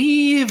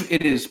believe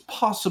it is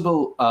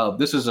possible.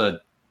 This is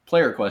a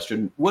player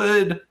question.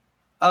 Would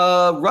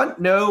Runt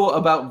know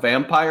about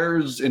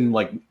vampires in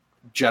like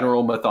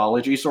general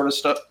mythology sort of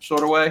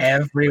way?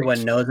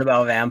 Everyone knows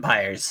about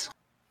vampires.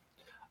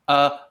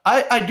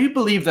 I do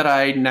believe that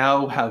I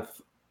now have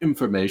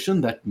information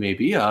that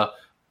maybe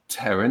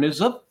Terran is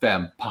a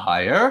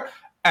vampire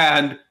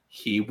and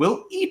he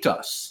will eat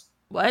us.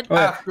 What?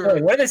 After-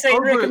 What did they say,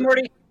 Rick and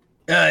Morty?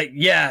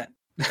 Yeah.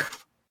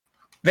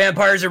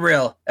 Vampires are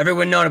real.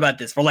 Everyone known about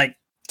this for like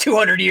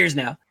 200 years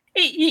now.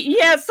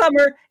 Yeah,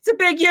 Summer. It's a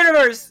big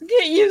universe.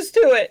 Get used to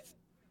it.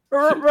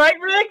 Right,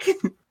 Rick?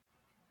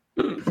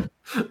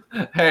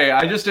 Hey,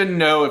 I just didn't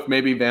know if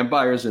maybe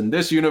vampires in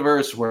this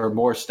universe were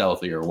more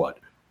stealthy or what.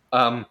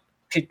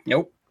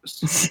 Nope.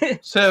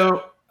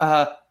 So,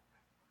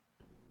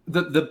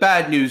 the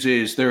bad news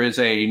is there is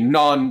a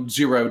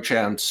non-zero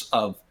chance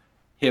of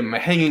him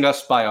hanging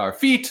us by our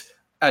feet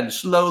and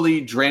slowly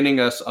draining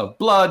us of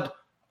blood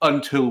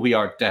until we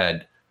are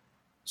dead,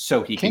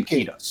 so he can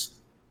Kinky. eat us.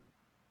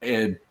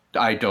 And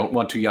I don't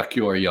want to yuck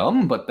your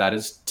yum, but that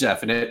is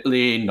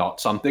definitely not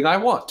something I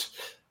want.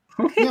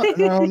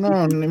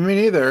 No, me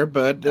neither.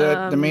 But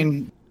I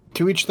mean,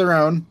 to each their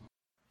own.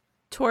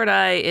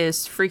 Tordai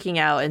is freaking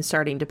out and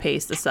starting to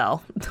pace the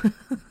cell.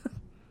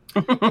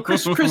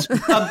 Chris, is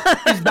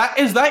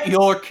that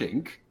your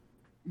kink?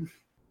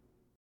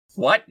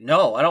 What?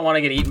 No, I don't want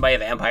to get eaten by a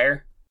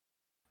vampire.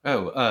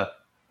 Oh,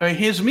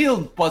 His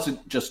meal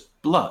wasn't just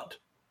blood,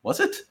 was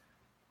it?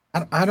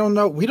 I don't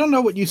know. We don't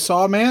know what you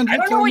saw, man. I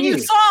don't know what you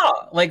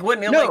saw. Like what?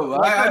 No,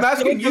 I'm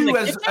asking you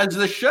as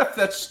the chef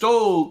that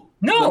stole.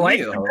 No, the I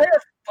meal. prepare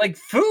like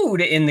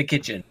food in the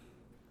kitchen.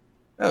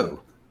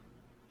 Oh,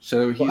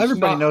 so he's Well,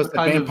 everybody not knows the that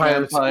kind of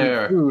vampires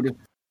vampire. eat food.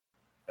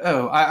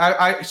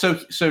 Oh,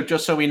 so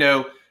just so we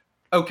know,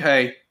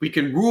 okay, we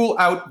can rule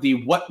out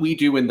the what we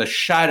do in the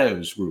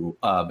shadows rule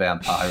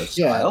vampire Yeah,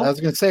 style. I was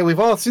gonna say we've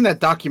all seen that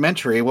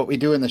documentary, What We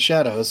Do in the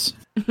Shadows.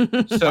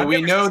 So we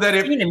I've know never that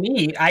if seen him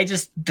eat, I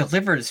just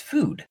deliver his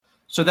food.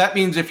 so that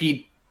means if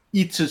he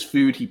eats his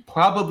food, he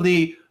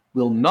probably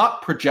will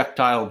not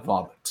projectile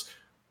vomit.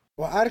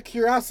 Well, out of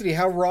curiosity,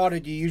 how raw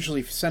did you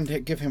usually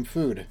give him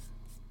food?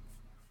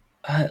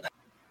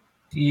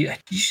 You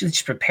should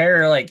just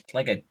prepare like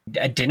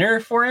a dinner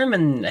for him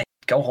and like,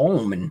 go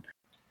home and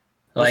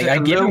like it I a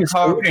give him his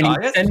low-carb food and he'd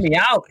diet? send me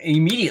out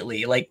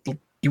immediately. Like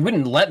you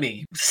wouldn't let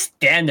me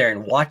stand there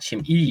and watch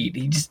him eat.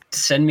 He'd just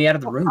send me out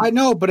of the room. I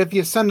know, but if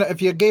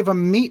you gave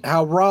him meat,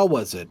 how raw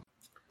was it?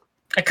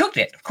 I cooked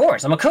it, of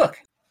course. I'm a cook.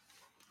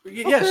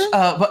 Yes,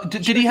 but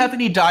did he have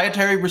any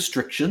dietary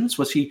restrictions?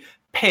 Was he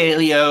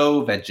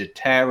paleo,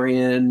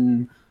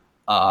 vegetarian,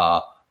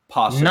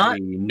 possibly Not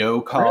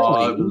no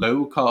carb, really.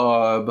 low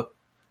carb?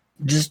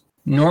 Just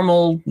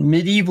normal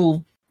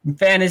medieval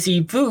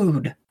fantasy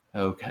food.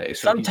 Okay, so he's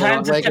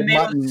Sometimes not- a like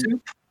tomato mutton.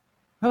 soup.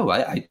 oh,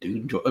 I do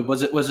enjoy.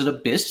 Was it a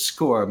bisque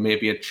or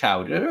maybe a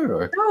chowder?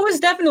 Or No, it was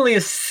definitely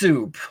a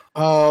soup.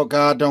 Oh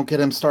God, don't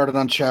get him started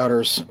on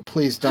chowders.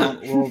 Please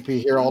don't. We'll be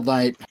here all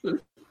night.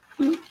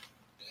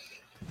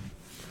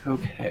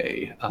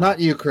 okay, Not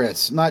you,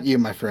 Chris. Not you,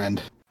 my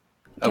friend.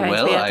 Guys,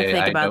 well, we have to think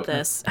I about don't-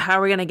 this. How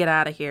are we gonna get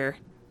out of here?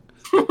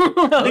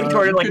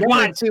 Victoria's like, come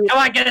on, to- come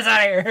on, get us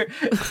out of here.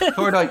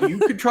 Torda, you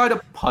could try to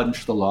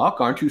punch the lock.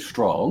 Aren't you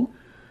strong?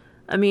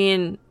 I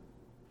mean,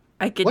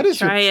 I could What is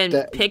your try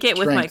and pick it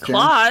with my strength, Jen?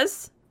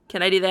 claws.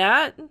 Can I do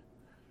that?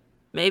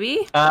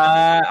 Maybe?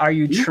 Are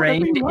you You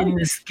trained whatever you in like.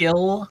 the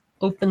skill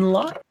open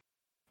lock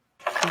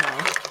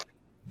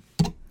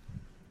No.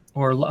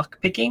 or lock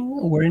picking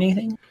or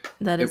anything?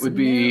 That It is would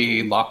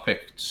be lockpick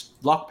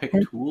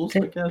tools, I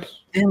guess.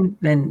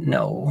 Then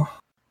no.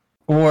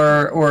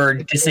 Or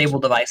disable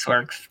device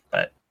works,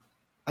 but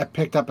I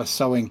picked up a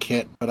sewing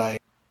kit, but I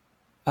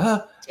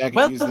can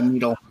Well- use the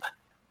needle.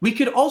 We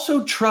could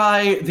also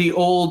try the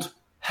old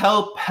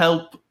help,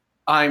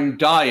 I'm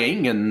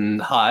dying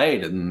and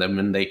hide, and then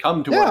when they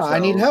come to Yeah, us, I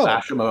need I'll help.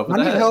 bash them over I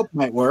the need head. help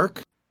might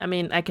work. I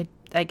mean, I could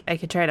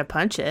try to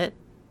punch it.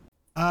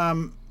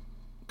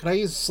 Could I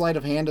use sleight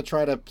of hand to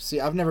try to see?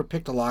 I've never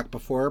picked a lock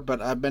before,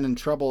 but I've been in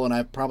trouble and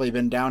I've probably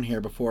been down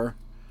here before.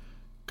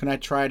 Can I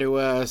try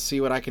to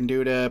see what I can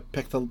do to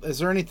pick the? Is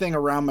there anything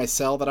around my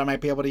cell that I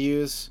might be able to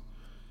use?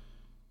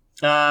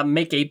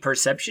 make a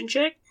perception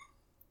check.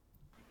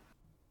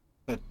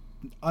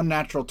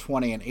 Unnatural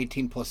 20 and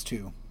 18 plus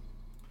 2.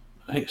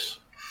 Nice.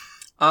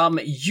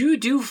 You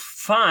do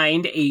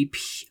find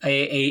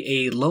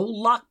a low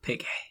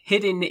lockpick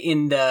hidden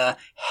in the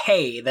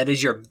hay that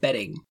is your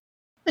bedding.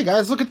 Hey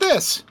guys, look at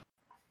this!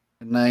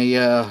 And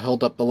I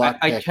hold up the lock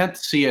I pick. can't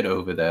see it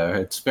over there.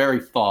 It's very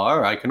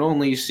far. I can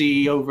only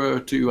see over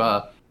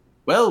to,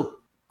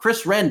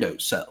 Chris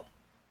Rando's cell.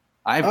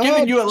 I've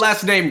given you a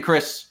last name,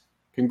 Chris.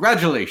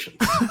 Congratulations.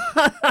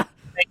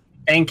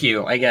 Thank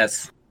you, I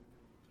guess.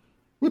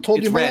 Who told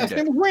It's you my last Rando.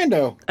 name was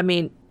Rando? I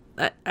mean,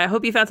 I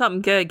hope you found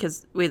something good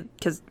because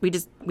we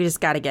just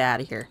got to get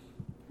out of here.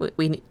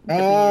 We need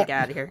to get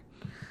out of here.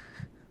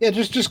 Yeah,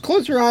 just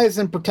close your eyes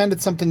and pretend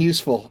it's something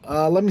useful.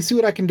 Let me see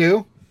what I can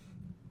do.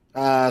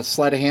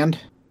 Sleight of hand.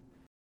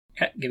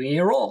 Okay, give me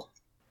a roll.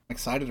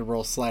 Excited to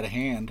roll sleight of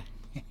hand.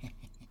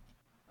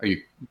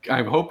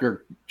 I hope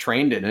you're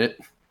trained in it.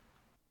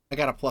 I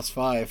got a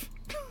 +5.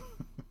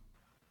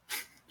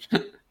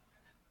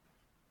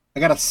 I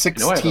got a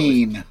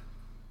 16.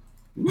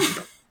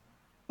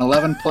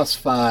 11 plus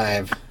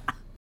 5.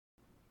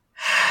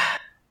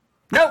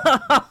 No,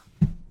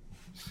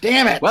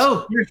 Damn it!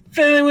 Well, you're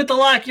fiddling with the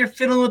lock. You're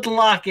fiddling with the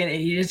lock, and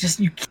it's just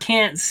you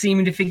can't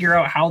seem to figure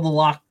out how the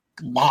lock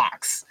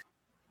locks.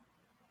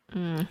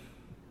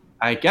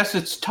 I guess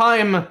it's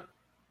time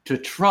to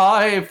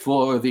try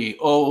for the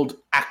old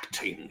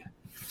acting.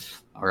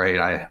 All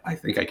right, I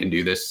think I can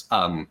do this.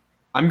 I'm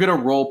going to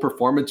roll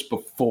performance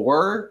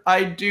before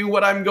I do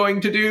what I'm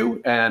going to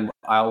do, and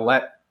I'll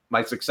let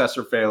my success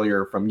or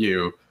failure from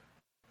you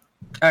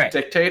All right.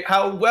 dictate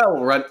how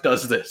well Runt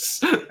does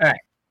this. All right.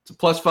 It's a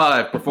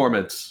 +5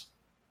 performance.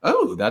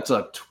 Oh, that's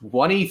a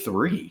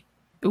 23.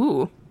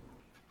 Ooh.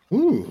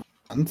 Ooh.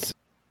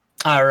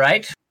 All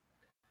right.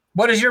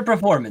 What is your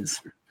performance?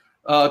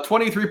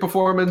 23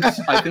 performance.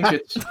 I think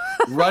it's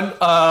Runt.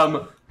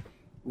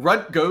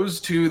 Runt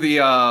goes to the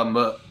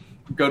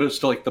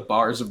like the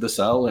bars of the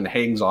cell and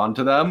hangs on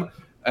to them,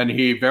 and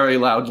he very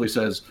loudly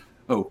says,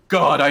 "Oh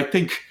God, I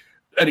think,"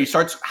 and he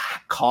starts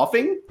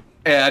coughing,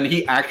 and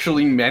he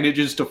actually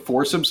manages to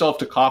force himself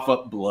to cough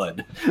up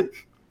blood.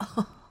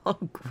 Oh,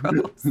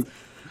 gross.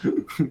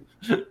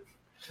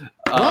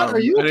 Are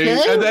you and he-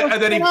 okay? and then, What's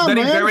and then he going on, then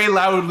he man? very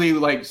loudly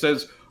like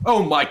says,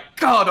 Oh my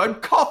god, I'm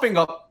coughing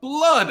up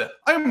blood!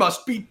 I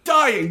must be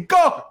dying!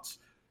 Guards!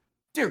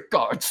 Dear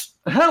guards,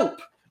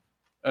 help!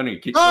 And he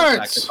keeps going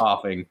back to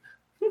coughing.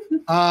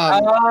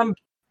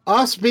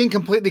 Us being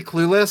completely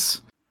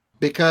clueless,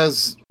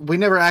 because we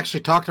never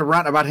actually talked to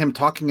Runt about him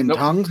talking in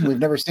tongues, and we've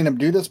never seen him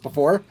do this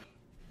before.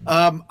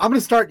 I'm going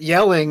to start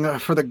yelling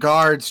for the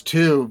guards,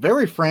 too,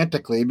 very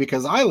frantically,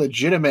 because I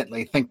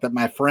legitimately think that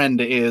my friend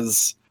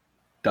is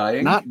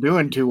dying, not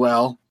doing too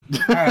well.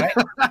 All right.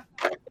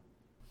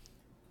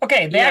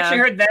 Okay, they actually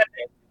heard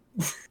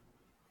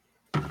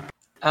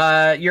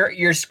that.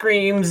 Your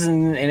screams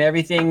and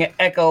everything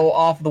echo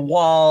off the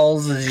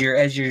walls as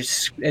you're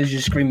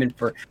screaming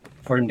for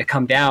him to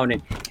come down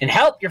and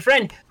help your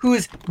friend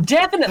who's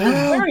definitely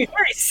very,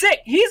 very sick.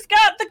 He's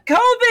got the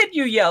COVID,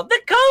 you yell.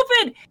 The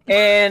COVID!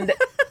 And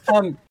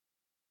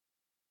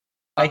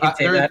I can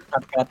say that.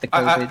 I've got the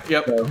COVID.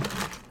 Yep.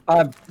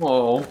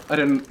 So, I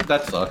didn't.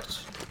 That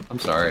sucks. I'm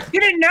sorry.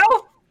 You didn't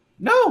know?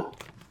 No.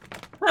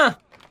 Huh.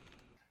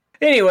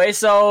 Anyway,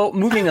 so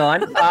moving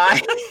on.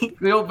 I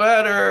feel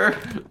better.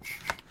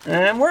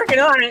 I'm working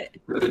on it.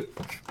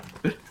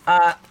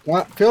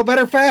 Feel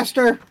better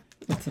faster.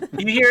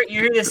 You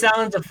hear the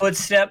sounds of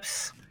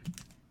footsteps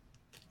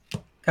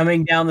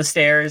coming down the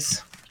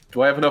stairs.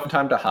 Do I have enough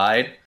time to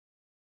hide?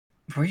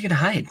 Where are you gonna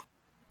hide?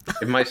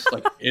 In my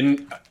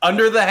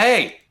under the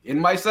hay in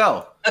my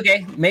cell.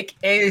 Okay, make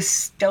a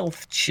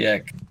stealth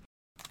check.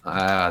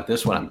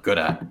 This one I'm good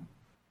at.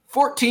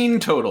 14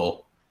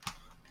 total.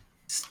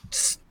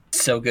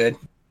 So good.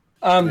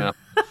 Yeah.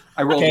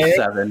 I rolled a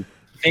 7.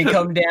 They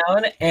come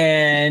down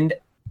and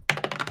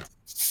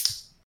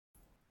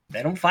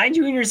they don't find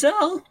you in your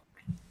cell.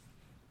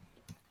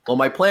 Well,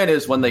 my plan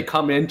is when they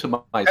come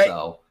into my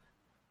cell,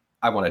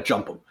 I want to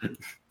jump them.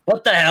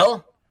 What the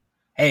hell?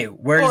 Hey,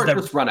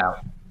 just run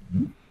out?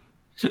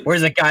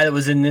 Where's the guy that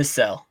was in this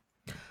cell?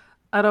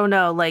 I don't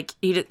know. Like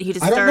he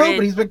just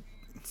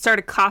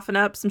started coughing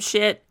up some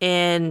shit,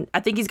 and I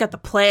think he's got the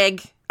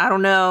plague. I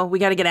don't know. We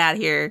got to get out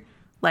of here.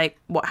 Like,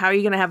 how are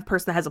you gonna have a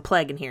person that has a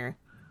plague in here?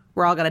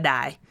 We're all gonna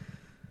die.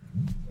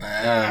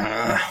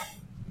 I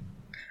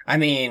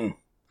mean,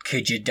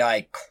 could you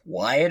die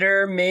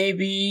quieter,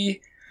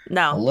 maybe?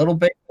 No. A little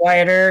bit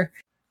quieter.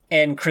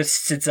 And Chris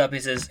sits up.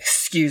 He says,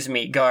 "Excuse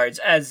me, guards.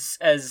 As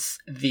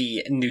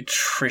the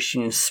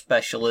nutrition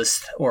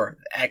specialist or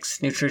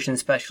ex-nutrition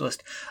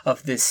specialist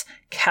of this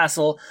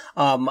castle,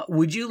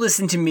 would you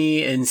listen to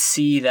me and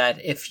see that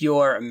if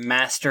your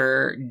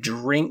master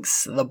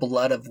drinks the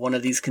blood of one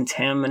of these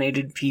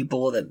contaminated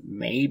people, that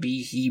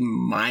maybe he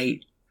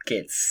might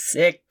get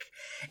sick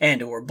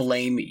and or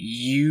blame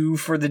you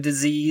for the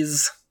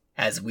disease,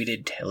 as we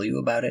did tell you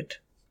about it?"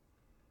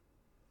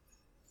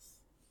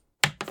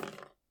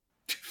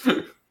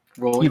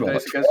 Rolling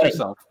dice against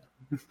yourself.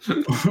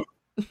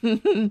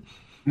 And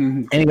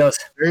he goes,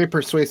 very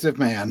persuasive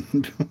man.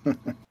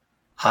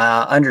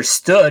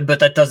 Understood, but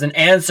that doesn't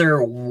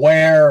answer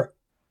where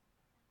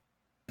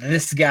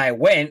this guy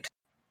went.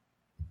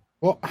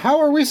 Well, how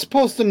are we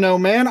supposed to know,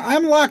 man?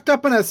 I'm locked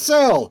up in a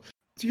cell.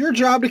 It's your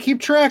job to keep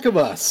track of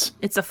us.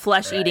 It's a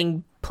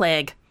flesh-eating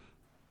plague.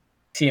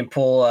 See him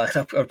pull a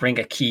ring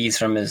of keys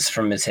from his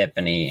hip,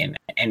 and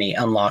he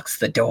unlocks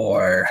the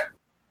door.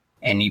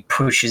 And he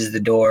pushes the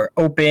door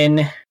open,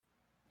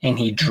 and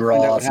he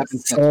draws a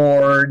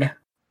sword.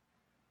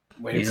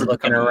 He's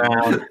looking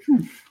around.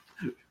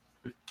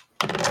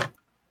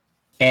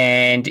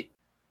 And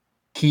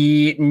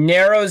he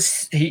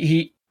narrows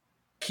he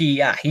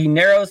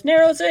narrows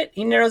it.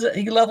 He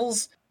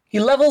levels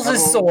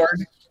his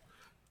sword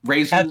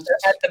at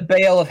the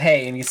bale of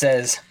hay, and he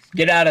says,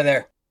 "Get out of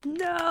there."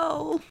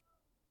 No.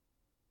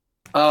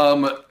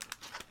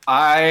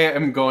 I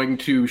am going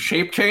to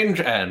shape change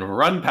and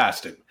run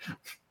past him.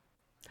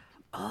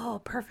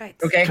 Oh,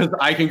 perfect. Okay. Because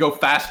I can go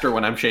faster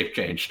when I'm shape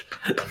changed.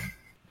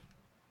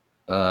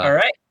 All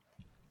right.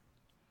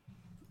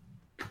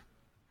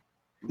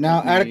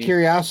 Now, out of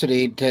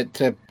curiosity,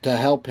 to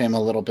help him a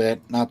little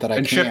bit, not that I can.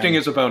 And shifting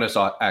is a bonus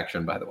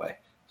action, by the way.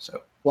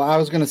 So. Well, I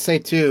was going to say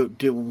too.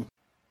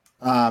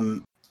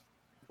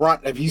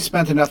 Runt, have you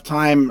spent enough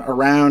time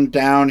around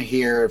down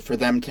here for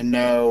them to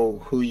know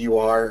who you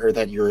are, or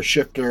that you're a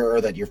shifter, or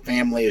that your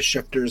family is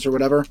shifters, or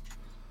whatever?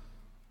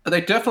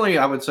 They definitely,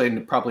 I would say,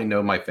 probably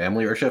know my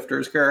family are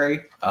shifters,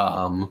 Gary.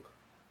 Don't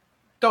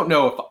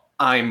know if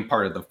I'm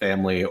part of the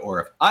family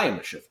or if I am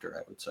a shifter,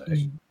 I would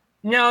say.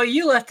 No,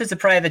 you left as a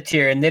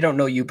privateer, and they don't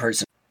know you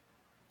personally.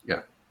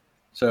 Yeah.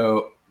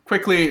 So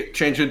quickly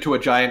change into a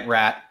giant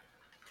rat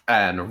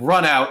and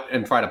run out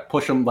and try to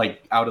push him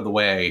out of the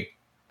way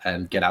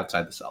and get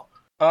outside the cell.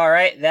 All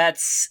right,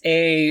 that's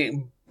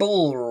a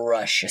bull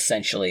rush,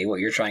 essentially, what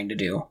you're trying to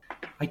do.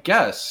 I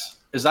guess.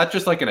 Is that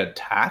just an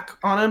attack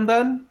on him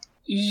then?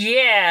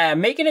 Yeah,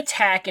 make an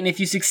attack, and if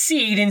you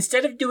succeed,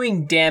 instead of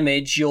doing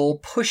damage, you'll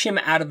push him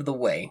out of the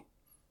way.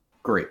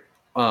 Great.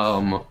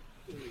 I'm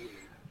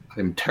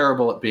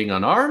terrible at being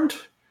unarmed,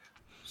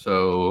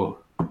 so...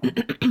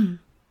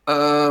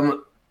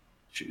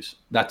 Jeez.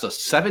 That's a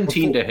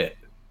 17 to hit.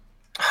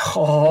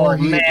 Oh,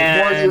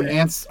 man. Before you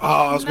answer,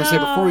 I was gonna say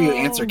before you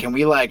answer, can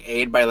we like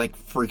aid by like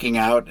freaking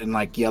out and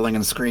like yelling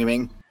and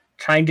screaming?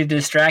 Trying to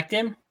distract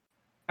him?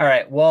 All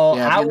right, well,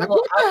 Yeah, what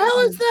the hell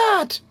is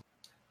that?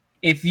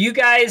 If you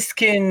guys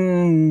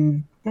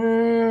can...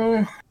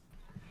 I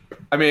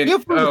mean, Feel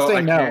free to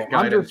say no.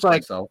 I'm just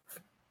like... myself.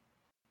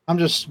 I'm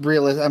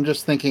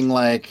just thinking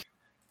like...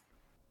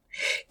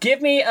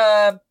 Give me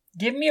a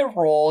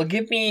roll.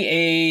 Give me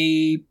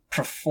a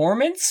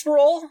performance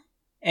roll,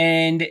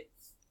 and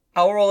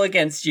I'll roll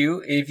against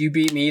you. If you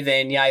beat me,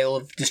 then yeah, you'll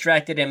have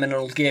distracted him, and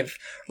it'll give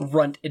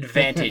Runt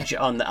advantage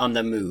on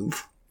the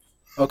move.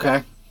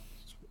 Okay.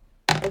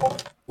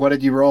 What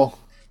did you roll?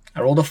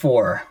 I rolled a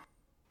 4.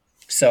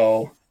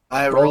 So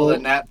I rolled a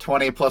nat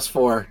 20 plus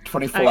 4.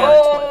 24.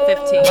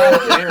 15.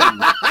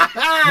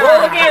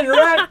 roll again,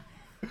 Runt.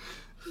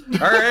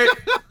 All right.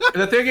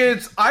 The thing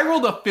is, I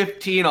rolled a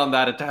 15 on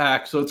that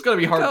attack, so it's going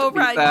to be hard to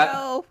beat that.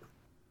 Go.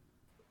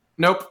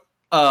 Nope.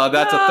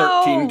 That's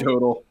a 13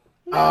 total.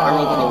 I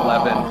rolled an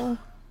 11.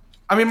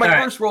 I mean, my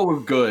first roll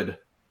was good.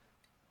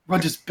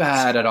 Runt is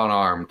bad at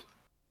unarmed.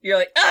 You're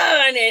like,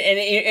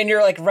 and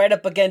you're like right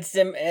up against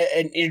him,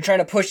 and you're trying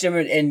to push him,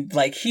 and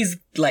like he's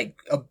like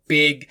a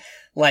big,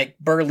 like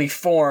burly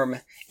form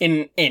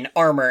in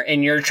armor,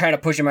 and you're trying to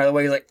push him out of the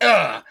way. You're like,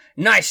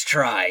 nice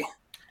try,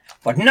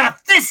 but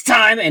not this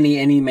time. And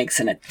he makes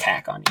an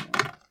attack on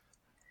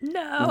you.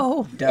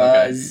 No.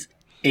 Does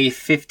a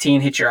 15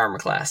 hit your armor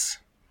class?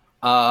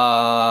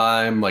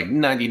 I'm like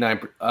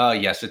 99.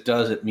 Yes, it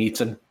does. It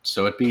meets him,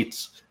 so it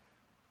beats.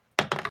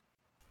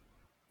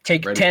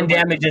 Take 10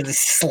 damage as he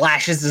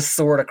slashes his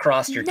sword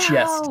across your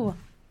chest.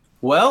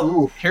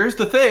 Well, here's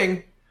the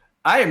thing.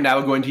 I am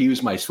now going to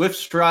use my Swift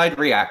Stride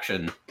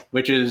reaction,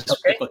 which is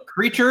if a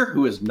creature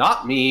who is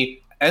not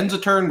me ends a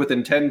turn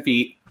within 10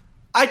 feet,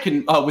 I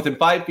can, within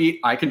 5 feet,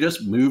 I can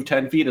just move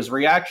 10 feet as a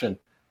reaction,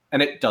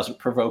 and it doesn't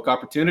provoke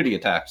opportunity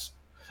attacks.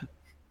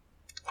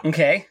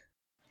 Okay.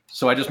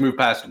 So I just move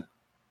past him,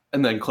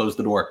 and then close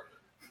the door.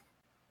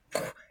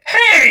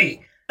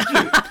 Hey!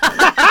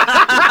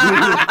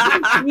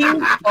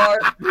 You are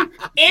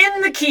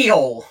in the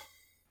keyhole.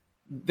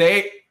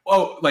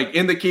 Like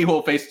in the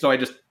keyhole face, so I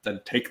just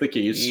then take the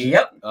keys.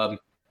 Yep.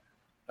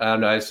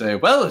 And I say,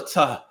 well, it's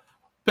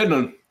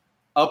been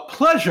a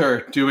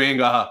pleasure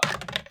doing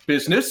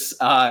business.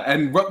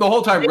 And the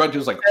whole time, Runt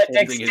is like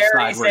holding his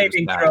side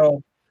saving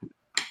throw.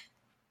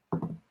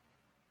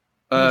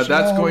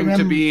 That's going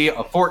to be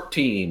a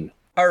 14.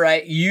 All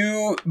right,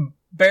 you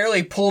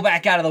barely pull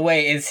back out of the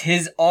way as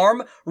his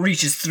arm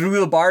reaches through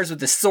the bars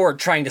with the sword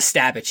trying to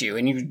stab at you,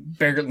 and you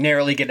barely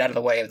narrowly get out of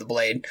the way of the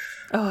blade.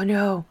 Oh,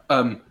 no.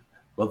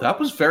 Well, that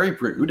was very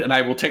rude, and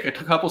I will take a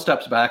couple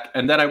steps back,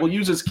 and then I will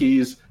use his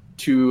keys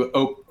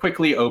to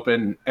quickly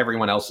open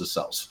everyone else's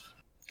cells.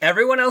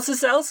 Everyone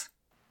else's cells?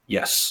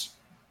 Yes.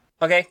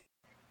 Okay.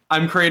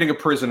 I'm creating a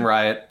prison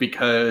riot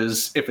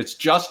because if it's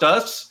just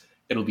us,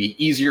 it'll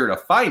be easier to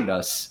find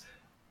us.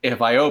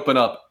 If I open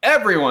up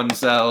everyone's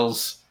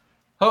cells,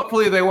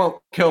 hopefully they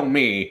won't kill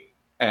me,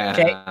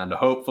 and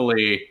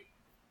hopefully...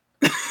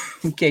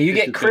 Okay, you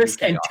get Chris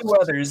and 2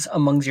 others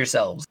amongst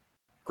yourselves.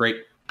 Great.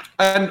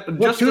 And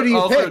what 2 do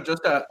you pick?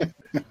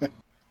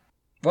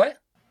 What?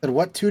 And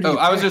what 2 do you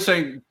pick? I was just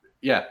saying,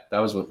 yeah, that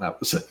was what that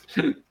was.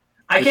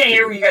 I can't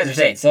hear what you guys are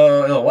saying,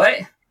 so what?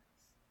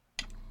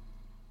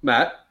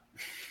 Matt?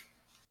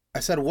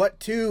 I said, what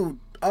 2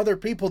 other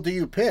people do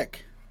you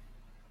pick?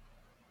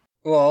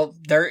 Well,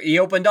 he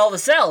opened all the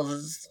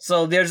cells,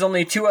 so there's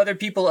only 2 other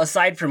people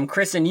aside from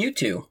Chris and you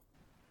 2.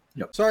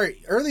 Yep.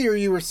 Sorry, earlier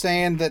you were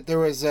saying that there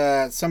was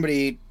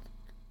somebody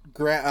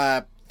threw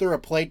a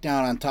plate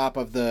down on top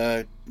of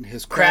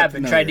his crab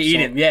and tried to eat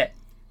him, yeah.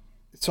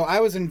 So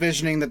I was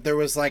envisioning that there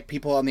was like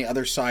people on the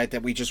other side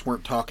that we just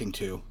weren't talking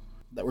to.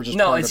 That were just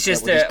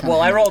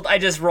I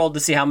just rolled to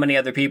see how many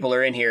other people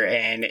are in here,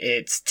 and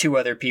it's 2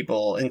 other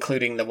people,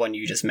 including the one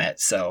you just met,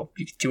 so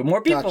 2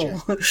 more people.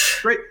 Gotcha.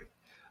 Great.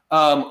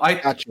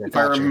 If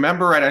I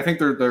remember right, I think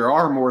there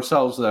are more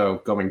cells,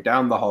 though, going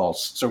down the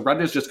halls. So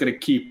Runt is just going to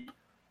keep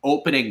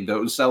opening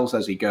those cells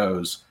as he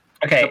goes.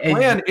 Okay. The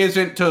plan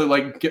isn't to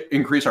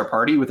increase our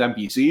party with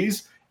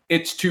NPCs.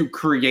 It's to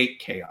create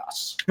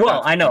chaos.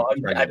 Well, I know.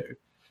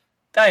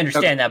 I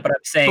understand that, but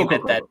I'm saying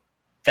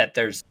that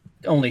there's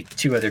only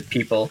 2 other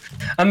people.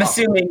 I'm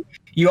assuming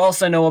you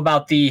also know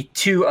about the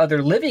 2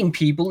 other living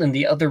people in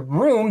the other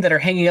room that are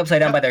hanging upside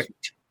down by their...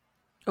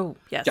 Oh,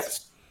 yes.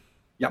 Yes.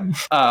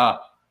 Yeah.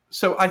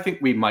 So I think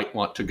we might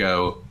want to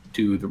go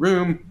to the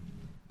room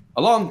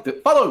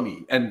follow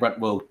me, and Runt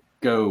will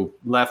go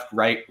left,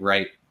 right.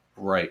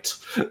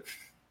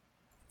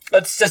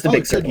 That's just a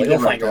big circle. You'll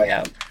find your way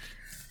out.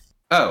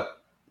 Oh.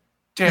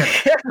 Damn.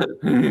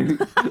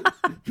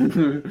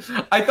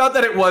 I thought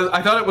it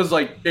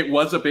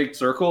was a big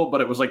circle,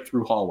 but it was like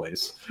through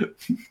hallways.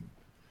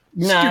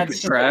 Nah, it's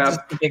just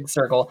a big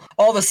circle.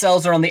 All the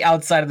cells are on the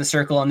outside of the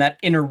circle, and that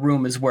inner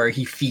room is where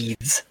he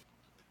feeds.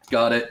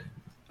 Got it.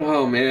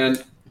 Oh man,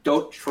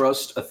 don't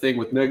trust a thing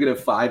with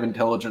 -5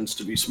 intelligence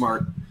to be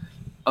smart.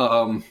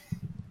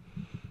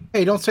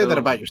 Hey, don't say that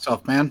about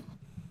yourself, man.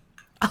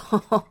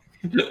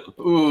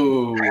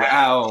 Ooh,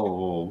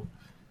 ow.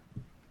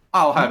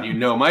 I'll have you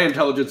know, my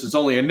intelligence is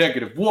only a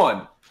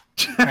 -1.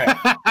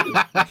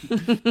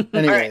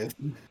 Anyways.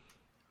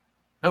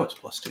 Oh, it's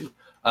 +2.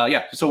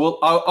 Yeah, so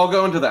I'll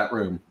go into that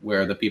room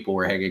where the people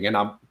were hanging, and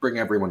I'll bring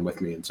everyone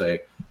with me and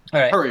say, All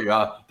right. hurry,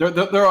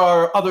 there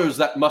are others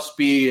that must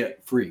be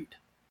freed.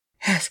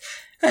 Yes.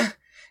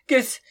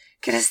 Get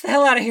us the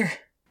hell out of here.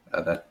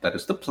 That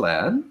is the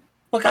plan.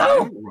 Look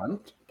out.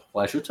 Runt,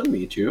 pleasure to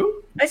meet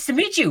you. Nice to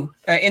meet you.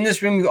 In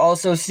this room, you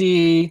also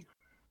see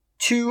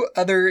 2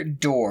 other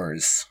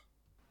doors.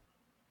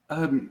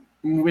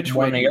 Which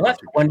one way? to your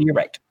left, one to your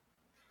right.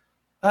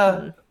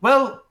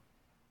 Well,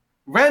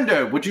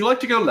 Rando, would you like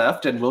to go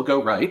left and we'll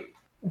go right?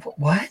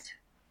 What?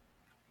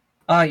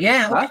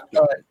 Yeah. Huh?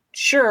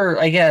 Sure,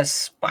 I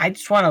guess. I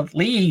just want to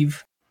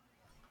leave.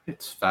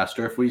 It's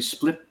faster if we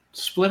split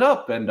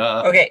up and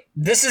Okay,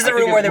 this is the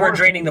room where they were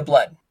draining the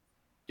blood.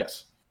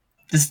 Yes.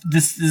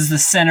 This is the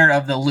center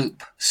of the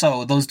loop,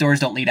 so those doors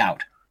don't lead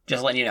out.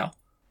 Just letting you know.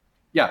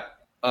 Yeah.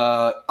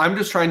 I'm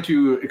just trying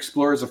to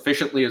explore as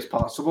efficiently as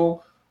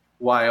possible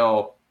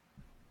while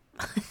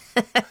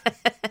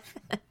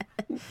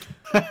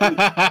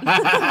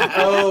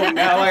Oh,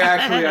 now I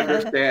actually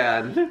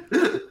understand.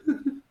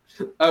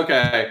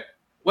 Okay.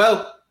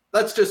 Well,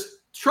 let's just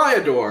try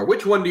a door.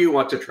 Which one do you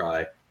want to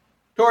try?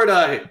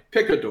 Tordai,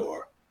 pick a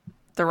door.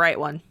 The right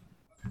one.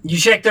 You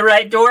check the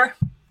right door?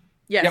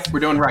 Yes. Yep, we're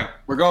doing right.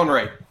 We're going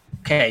right.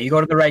 Okay, you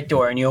go to the right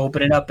door and you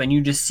open it up and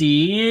you just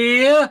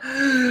see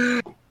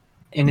an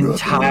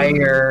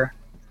entire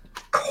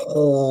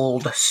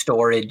cold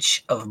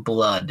storage of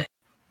blood.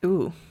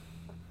 Ooh.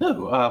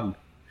 Oh,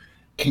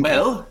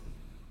 well,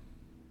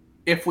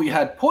 if we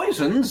had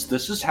poisons,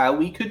 this is how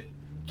we could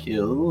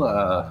kill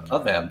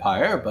a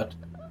vampire, but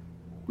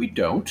we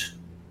don't.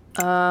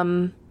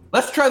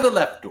 Let's try the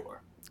left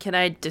door. Can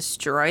I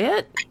destroy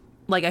it?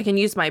 Like, I can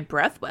use my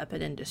breath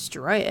weapon and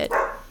destroy it.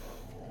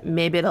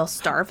 Maybe it'll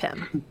starve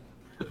him.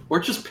 Or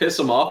just piss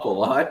him off a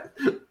lot.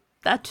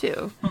 That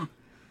too.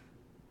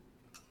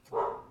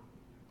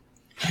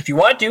 If you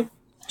want to,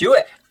 do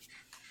it.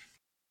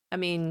 I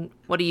mean,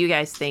 what do you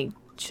guys think?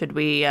 Should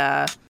we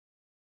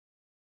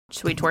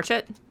torch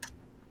it?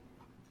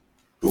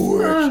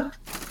 I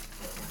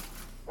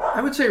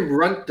would say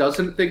Runt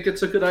doesn't think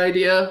it's a good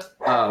idea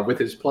with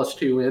his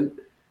 +2 in.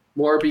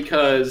 More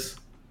because,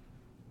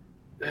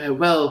 I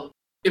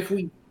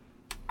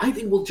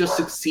think we'll just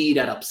succeed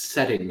at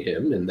upsetting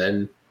him, and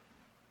then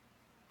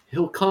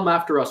he'll come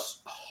after us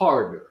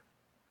harder.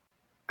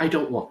 I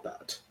don't want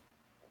that.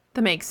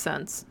 That makes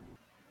sense.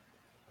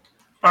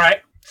 All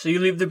right, so you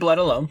leave the blood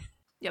alone.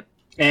 Yep.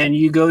 And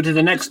you go to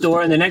the next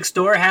door, and the next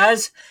door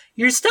has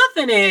your stuff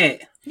in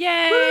it.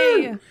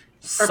 Yay!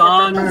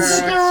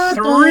 Sans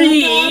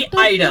 3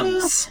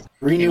 items.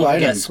 3 new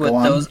items. Guess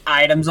what those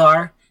items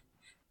are?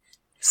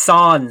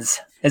 Sans,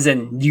 as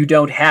in you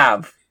don't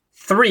have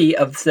 3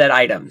 of said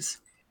items.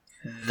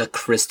 The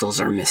crystals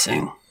are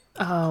missing.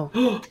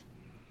 Oh.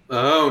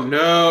 Oh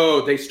no!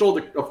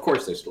 Of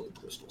course they stole the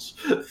crystals.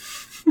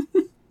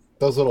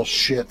 Those little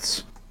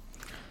shits.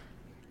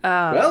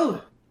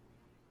 Well,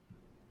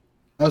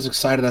 I was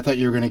excited. I thought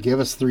you were going to give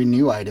us 3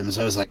 new items.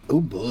 I was like,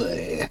 oh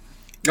boy.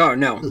 Oh,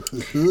 no.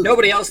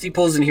 Nobody else he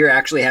pulls in here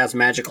actually has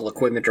magical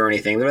equipment or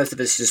anything. The rest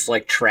of it's just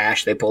like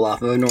trash they pull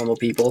off of normal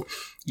people.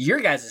 Your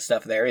guys'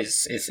 stuff there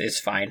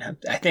is fine.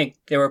 I think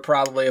they were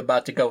probably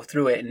about to go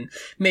through it and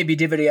maybe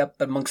divvy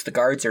up amongst the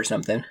guards or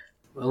something.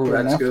 well,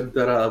 Fair that's enough. good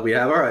that we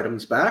have our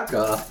items back.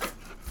 Yep.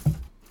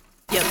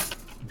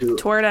 Do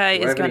Tordai I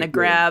is have going to any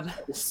grab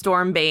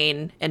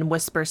Stormbane and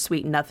whisper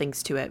sweet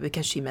nothings to it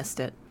because she missed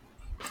it.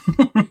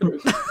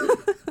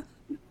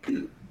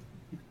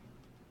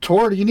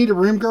 Tor, do you need a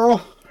room,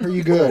 girl? Or are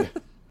you good?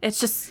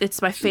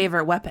 It's my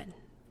favorite weapon.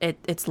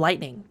 It's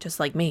lightning, just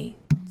like me.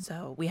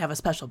 So we have a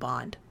special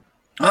bond.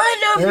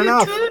 I love Fair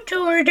enough. too,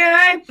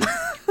 Tordai.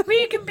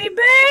 We can be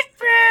best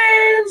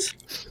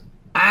friends.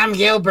 I'm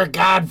Gilbert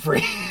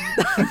Godfrey.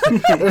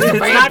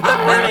 It's not the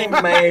burning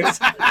maze.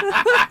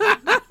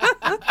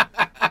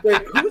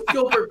 Wait, who's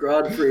Gilbert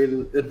Godfrey?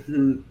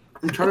 I'm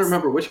trying to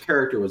remember which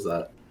character was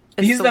that.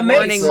 It's He's the mace.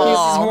 warning He's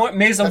wall.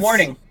 maze of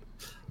warning.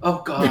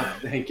 Oh God,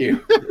 thank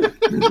you.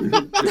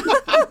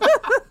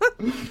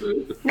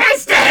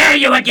 Nice to hear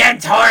you again,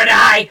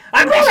 Tordai.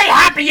 I'm really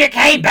happy you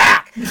came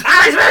back.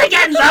 I was really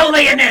getting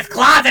lonely in this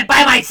closet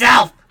by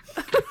myself.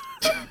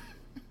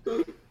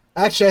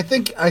 Actually,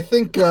 I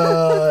think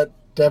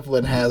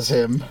Devlin has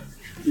him.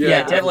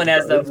 Yeah, Devlin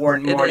has the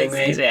warning is.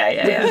 maze.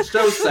 Yeah. It's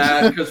so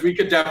sad because we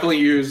could definitely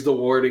use the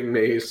warding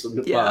mace.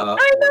 Yeah.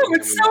 I know,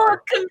 it's so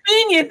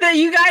convenient that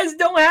you guys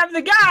don't have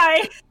the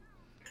guy.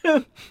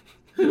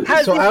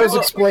 So I was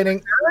explaining.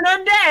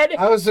 Turn undead.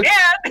 I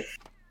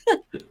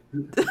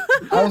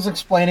was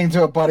explaining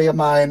to a buddy of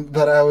mine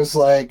that our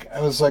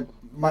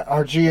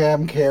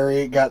GM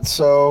Carrie got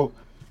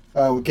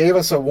gave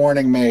us a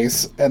warning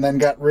mace and then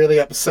got really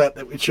upset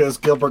that we chose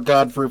Gilbert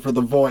Godfrey for the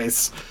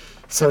voice.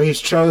 So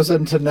he's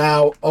chosen to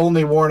now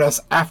only warn us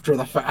after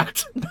the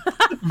fact.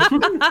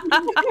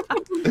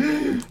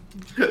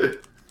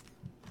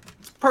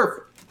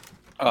 Perfect.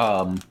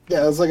 Yeah,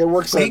 it's like it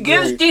works out He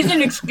gives great.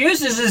 decent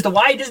excuses as to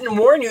why he doesn't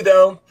warn you,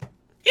 though.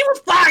 He was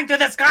flying through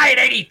the sky at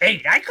 80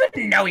 feet. I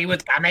couldn't know he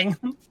was coming.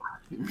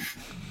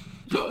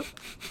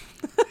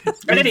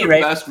 At any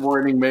rate, Best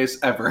warning mace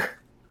ever.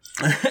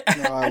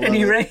 at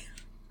any rate,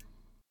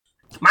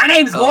 my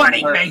name's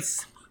Warning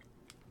Mace.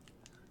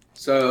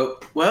 So,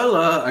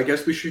 I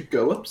guess we should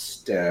go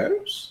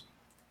upstairs.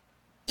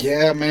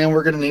 Yeah, man,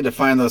 we're gonna need to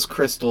find those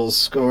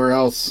crystals, or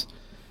else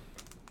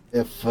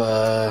if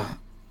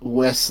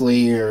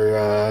Wesley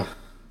or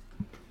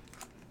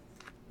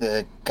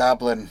the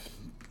goblin,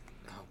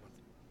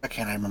 I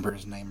can't remember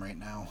his name right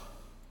now.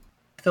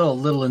 I feel a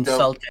little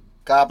insulted.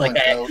 Goblin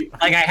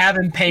Like I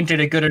haven't painted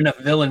a good enough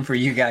villain for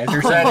you guys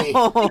or something.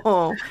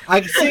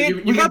 I see.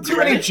 We got too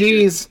many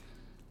G's.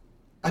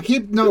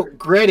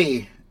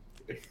 Gritty.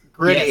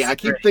 Yes, I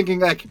keep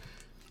thinking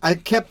I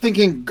kept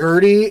thinking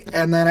Gertie,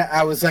 and then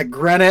I was like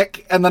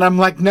Grenick, and then I'm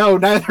like, no,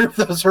 neither of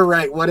those are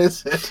right. What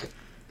is it?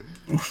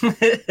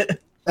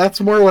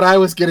 That's more what I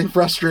was getting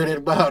frustrated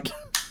about.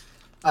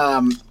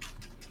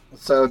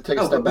 So take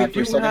a step back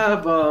for a second.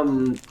 Have,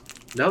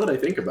 now that I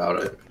think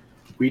about it,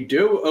 we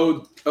do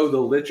owe the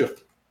Lich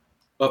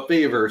a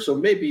favor, so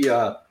maybe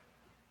I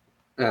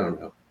don't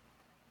know.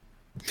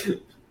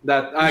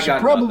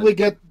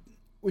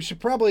 We should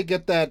probably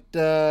get that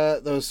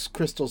those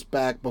crystals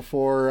back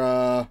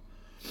before.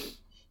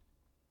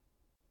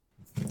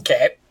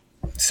 Okay.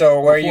 So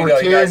where you go?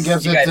 You guys,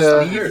 gives you it guys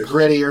to leave?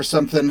 Gritty or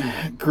something.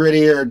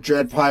 Gritty or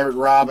Dread Pirate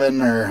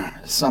Robin or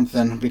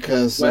something,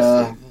 because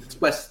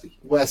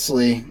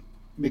Wesley,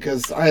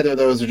 because either of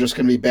those are just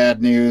going to be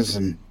bad news,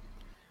 and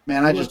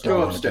man, I just don't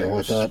want to deal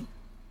with that.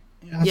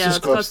 Yeah, let's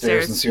just go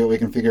upstairs and see what we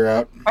can figure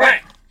out. All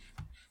right.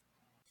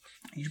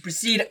 You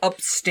proceed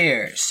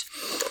upstairs.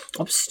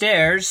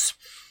 Upstairs,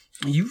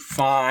 you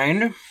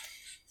find.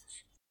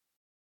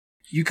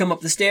 You come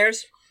up the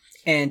stairs,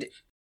 and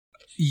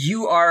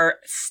you are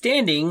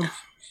standing,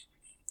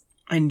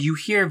 and you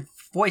hear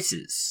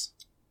voices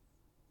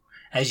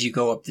as you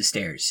go up the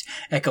stairs,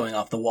 echoing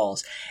off the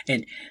walls.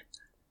 And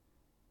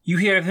you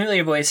hear a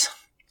familiar voice.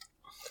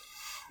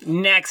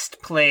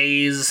 Next,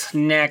 please.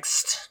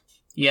 Next.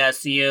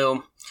 Yes,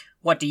 you.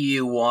 What do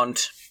you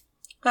want?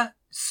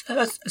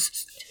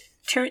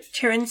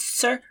 Tyrion,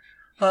 sir?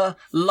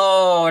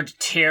 Lord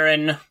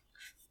Tyrion.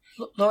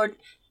 Lord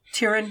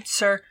Tyrion,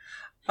 sir.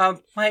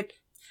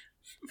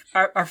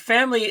 Our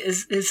family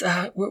is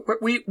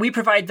we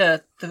provide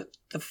the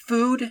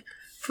food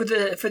for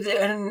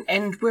the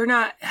and we're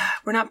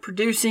not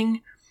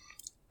producing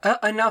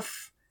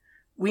enough.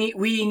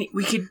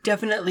 We could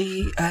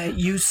definitely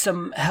use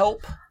some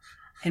help,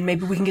 and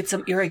maybe we can get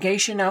some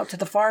irrigation out to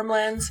the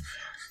farmlands.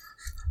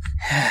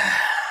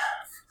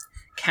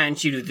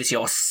 Can't you do this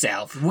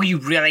yourself? We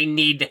really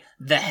need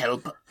the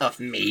help of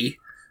me.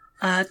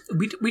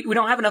 We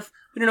don't have enough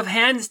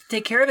hands to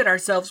take care of it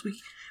ourselves.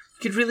 We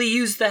could really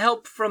use the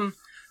help from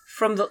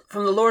the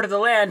Lord of the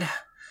Land.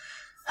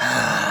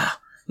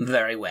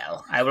 Very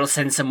well. I will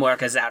send some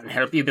workers out and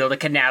help you build a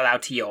canal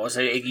out to yours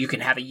so you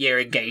can have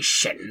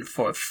irrigation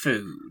for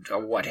food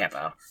or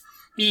whatever.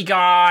 Be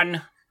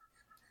gone.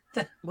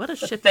 What a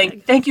shit.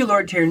 Thank you,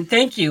 Lord Tyrion.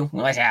 Thank you.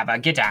 Whatever.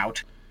 Get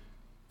out.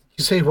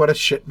 You say what a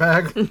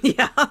shitbag?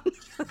 Yeah.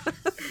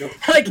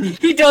 Like,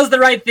 he does the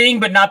right thing,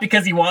 but not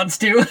because he wants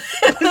to.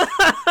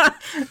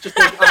 Just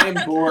like,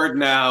 I'm bored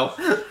now.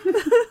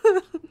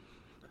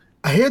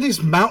 I hear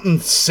these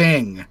mountains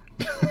sing.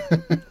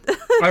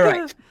 All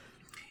right.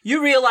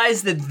 You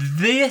realize that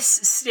this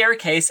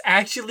staircase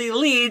actually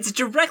leads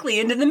directly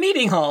into the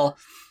meeting hall.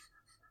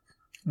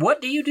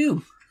 What do you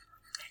do?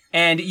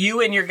 And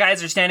you and your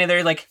guys are standing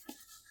there like,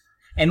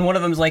 and one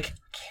of them's like,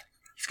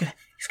 he's gonna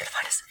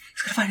find us.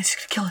 He's gonna find us. He's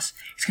gonna kill us.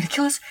 He's gonna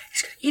kill us.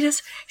 He's gonna eat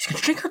us. He's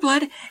gonna drink our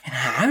blood. And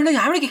I'm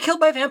gonna get killed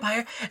by a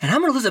vampire. And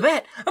I'm gonna lose a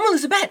bet.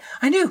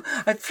 I knew.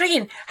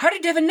 Friggin', how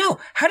did Devin know?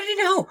 How did he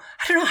know?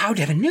 I don't know how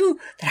Devin knew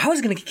that I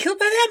was gonna get killed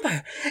by a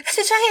vampire.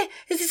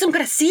 Is he some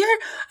kind of seer?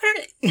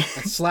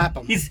 Let's slap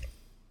him. He's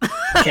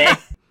okay.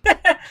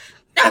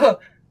 No.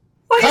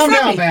 Why Calm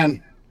down,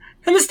 man.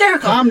 I'm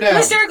hysterical. Calm down. I'm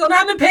hysterical. And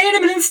I've been paying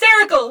him an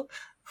hysterical.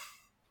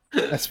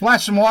 I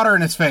splashed some water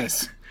in his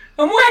face.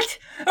 I'm wet.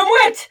 I'm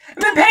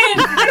in pain.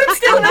 And I'm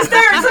still in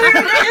hysterics.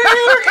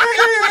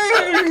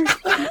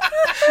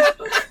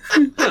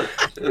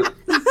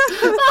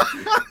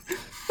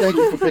 Thank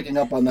you for picking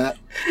up on that.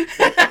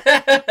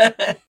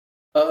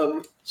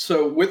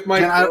 So with my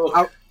Jen,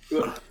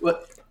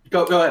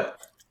 go ahead.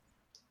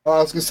 Oh,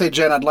 I was gonna say,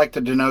 Jen, I'd like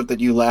to denote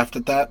that you laughed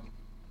at that.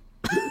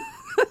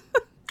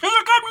 It's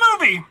a good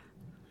movie.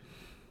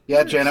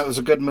 Yeah, Jen, it was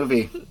a good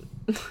movie.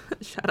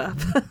 Shut up.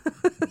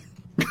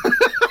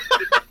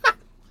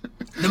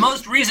 The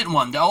most recent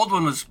one. The old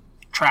one was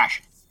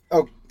trash.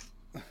 Oh.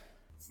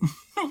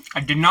 I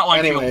did not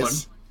like the old one.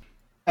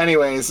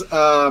 Anyways,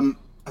 so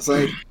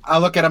I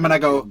look at him and I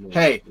go,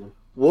 hey,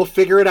 we'll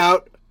figure it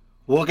out.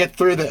 We'll get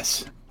through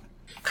this.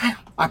 Okay.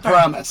 I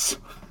promise.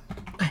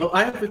 Well,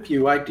 I have a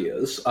few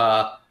ideas.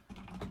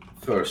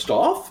 First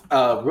off,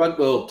 Runt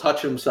will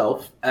touch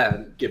himself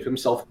and give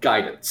himself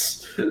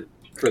guidance.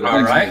 for the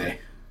All next right.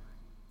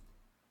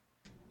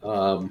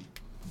 day.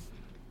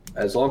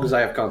 As long as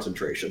I have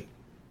concentration.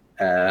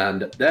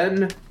 And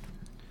then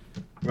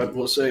Runt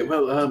will say,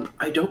 well,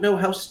 I don't know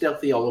how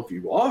stealthy all of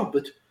you are,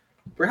 but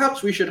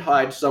perhaps we should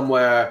hide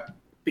somewhere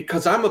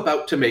because I'm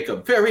about to make a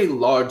very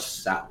large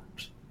sound.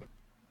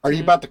 Are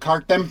you about to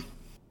cart them?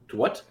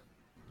 What?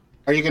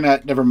 Are you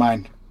gonna... Never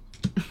mind.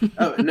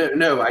 Oh,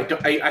 no, I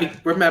don't. I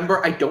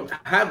remember I don't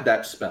have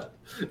that spell.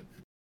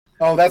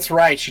 Oh, that's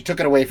right. She took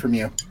it away from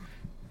you.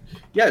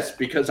 Yes,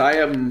 because I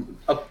am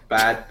a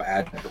bad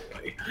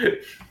boy.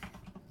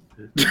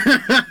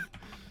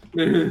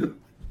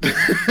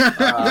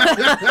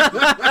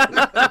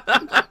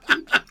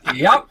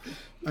 Yep.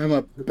 I'm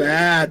a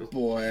bad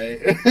boy.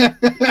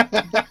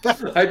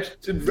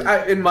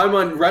 In my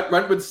mind,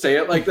 Runt would say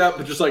it like that,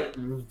 but just like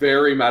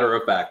very matter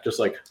of fact, just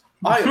like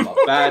I am a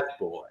bad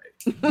boy.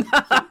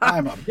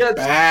 I'm a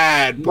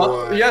bad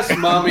boy. Yes,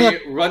 mommy,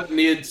 Runt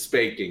needs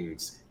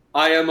spankings.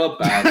 I am a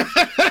bad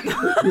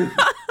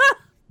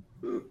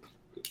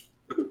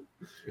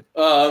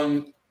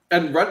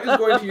and Runt is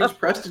going to use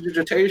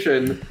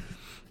prestidigitation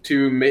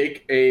to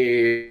make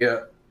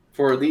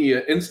for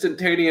the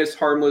instantaneous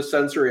harmless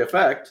sensory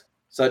effect,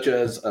 such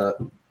as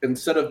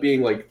instead of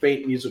being like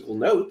faint musical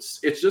notes,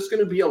 it's just going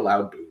to be a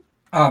loud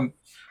boom.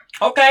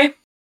 Okay.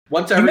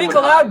 Once You everyone make a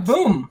loud hides.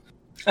 boom.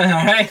 All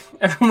right.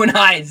 Everyone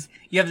hides.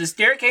 You have the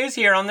staircase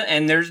here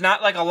and there's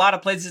not like a lot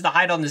of places to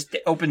hide on this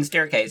open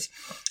staircase.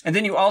 And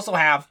then you also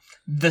have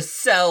the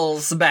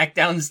cells back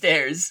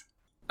downstairs.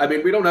 I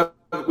mean,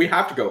 we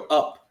have to go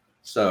up.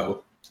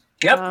 So,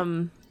 Yep.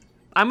 I'm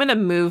gonna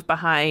move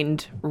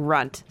behind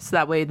Runt, so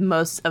that way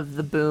most of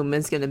the boom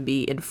is gonna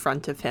be in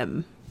front of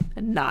him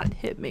and not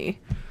hit me.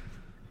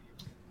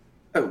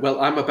 oh, well,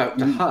 I'm about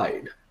to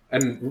hide,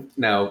 and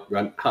now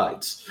Runt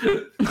hides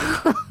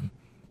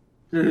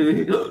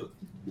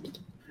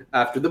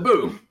after the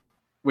boom,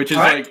 which is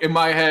All right. like in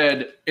my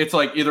head, it's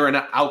like either an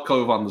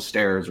alcove on the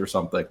stairs or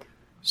something.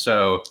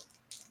 So,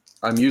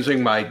 I'm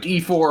using my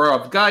D4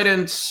 of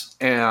guidance,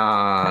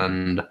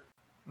 and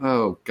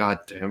oh god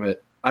damn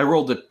it, I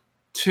rolled a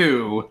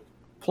 2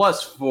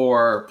 plus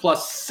 4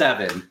 plus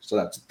 7, so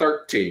that's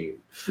 13.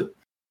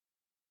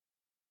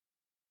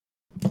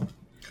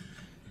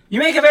 You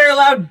make a very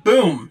loud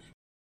boom.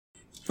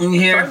 And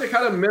you Trying hear, to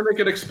kind of mimic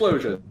an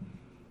explosion.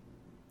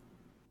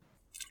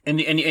 and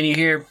you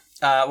hear.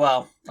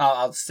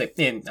 I'll stick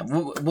in.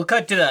 We'll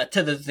cut to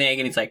the thing,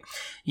 and he's like,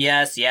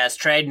 "Yes,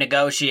 trade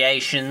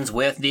negotiations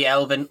with the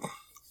Elven."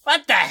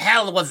 What the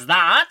hell was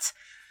that?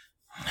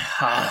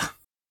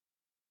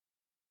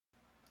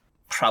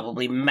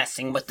 Probably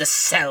messing with the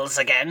cells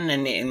again.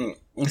 And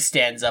he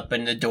stands up,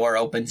 and the door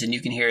opens, and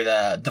you can hear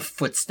the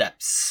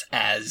footsteps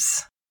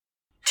as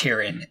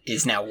Tyrion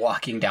is now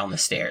walking down the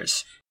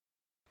stairs.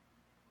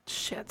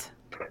 Shit.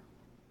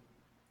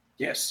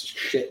 Yes,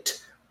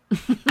 shit.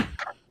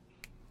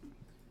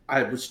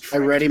 I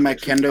ready my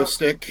kendo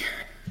stick.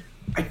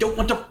 I don't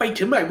want to fight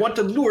him. I want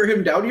to lure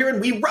him down here,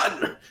 and we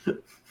run.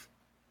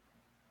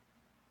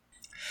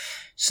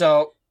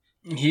 So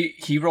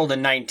he rolled a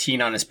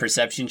 19 on his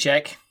perception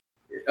check.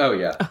 Oh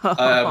yeah.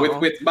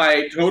 With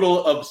my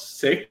total of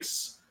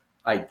 6,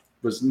 I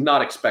was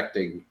not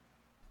expecting.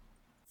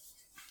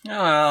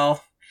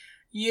 Oh,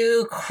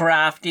 you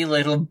crafty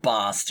little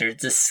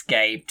bastards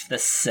escaped the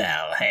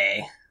cell,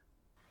 hey?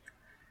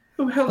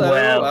 Oh hello.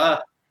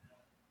 Well-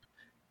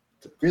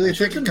 Really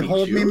think you can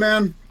hold me,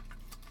 man?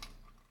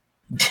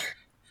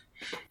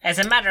 As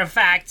a matter of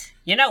fact,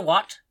 you know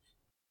what?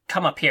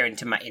 Come up here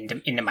into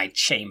my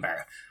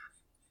chamber.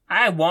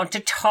 I want to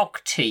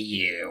talk to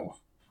you.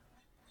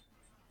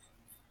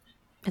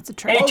 It's a And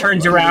trap. he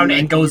turns around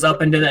and goes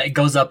up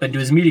into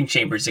his meeting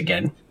chambers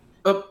again.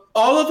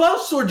 All of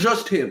us or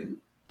just him?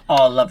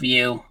 All of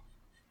you.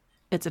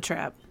 It's a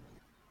trap.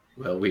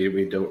 Well,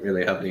 we don't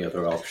really have any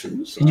other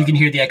options. And you can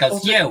hear the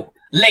echoes. You,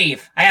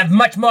 leave. I have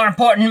much more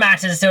important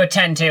matters to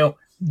attend to.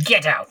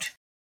 Get out.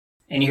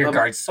 And you hear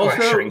guards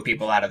ushering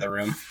people out of the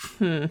room.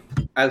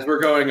 As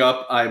we're going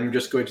up, I'm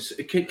just going to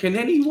say, can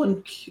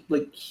anyone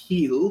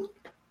heal?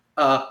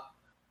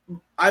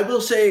 I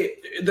will say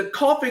the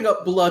coughing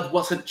up blood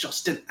wasn't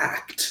just an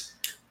act.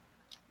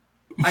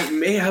 I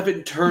may have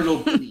internal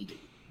bleeding.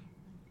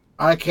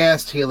 I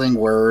cast Healing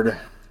Word.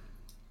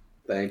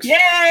 Thanks.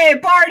 Yay!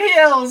 Bard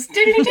heals!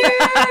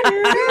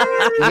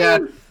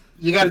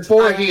 You got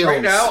 4 heals.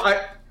 Right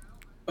now,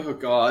 oh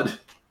god.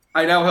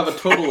 I now have a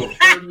total of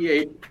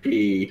 38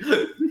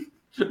 HP.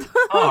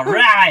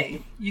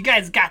 Alright! You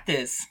guys got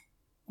this.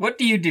 What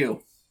do you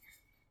do?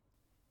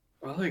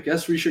 Well, I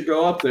guess we should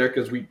go up there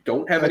because we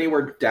don't have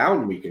anywhere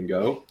down we can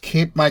go.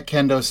 Keep my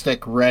kendo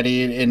stick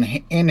ready in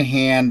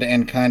hand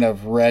and kind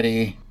of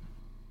ready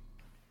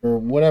for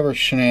whatever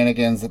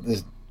shenanigans that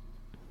this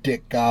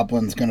dick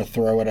goblin's gonna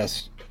throw at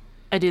us.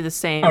 I do the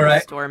same All with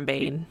right.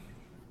 Stormbane.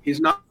 He's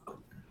not.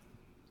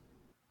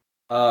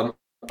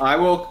 I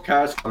will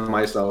cast on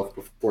myself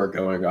before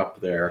going up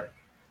there.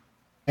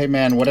 Hey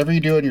man, whatever you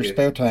do in your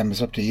spare time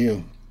is up to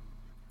you.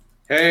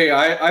 Hey,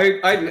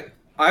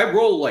 I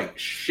roll like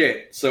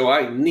shit, so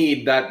I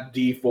need that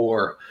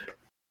D4.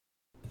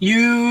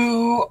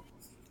 You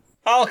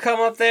all come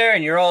up there,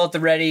 and you're all at the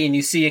ready, and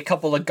you see a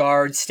couple of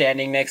guards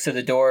standing next to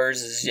the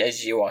doors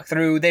as you walk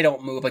through. They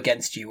don't move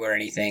against you or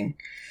anything.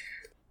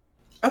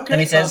 Okay,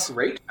 and he says,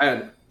 great.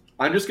 And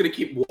I'm just going to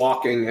keep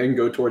walking and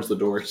go towards the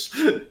doors.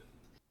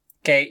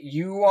 Okay,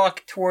 you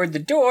walk toward the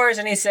doors,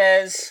 and he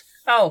says,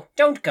 "Oh,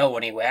 don't go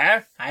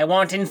anywhere. I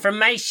want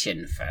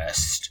information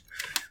first."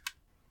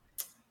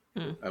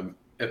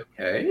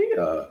 Okay.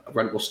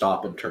 Runt will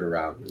stop and turn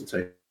around and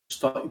say, "Just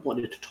thought you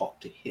wanted to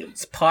talk to him."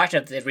 It's part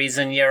of the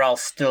reason you're all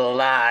still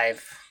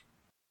alive.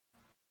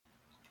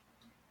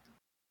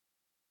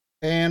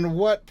 And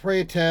what,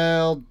 pray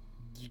tell,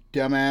 you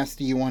dumbass,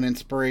 do you want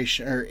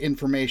inspiration or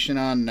information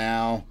on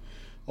now?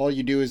 All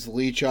you do is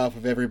leech off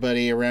of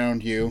everybody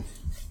around you.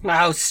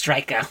 Oh,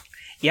 Striker,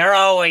 you're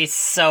always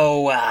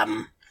so,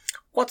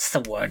 what's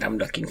the word I'm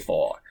looking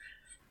for?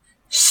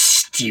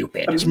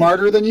 Stupid. I'm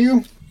smarter than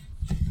you?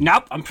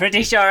 Nope, I'm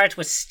pretty sure it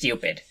was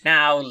stupid.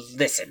 Now,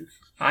 listen.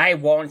 I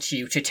want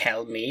you to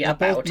tell me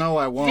about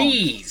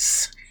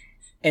these.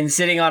 And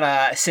sitting on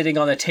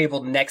the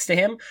table next to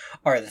him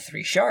are the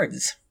 3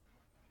 shards.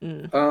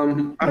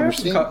 I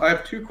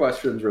have 2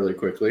 questions really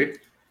quickly.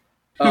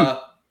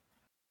 How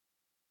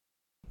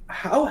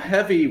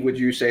heavy would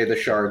you say the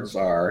shards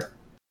are?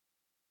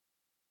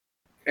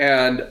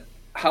 And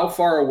how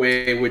far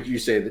away would you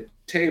say the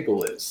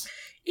table is?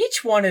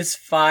 Each one is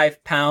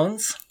 5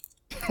 pounds.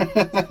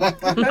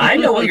 I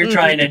know what you're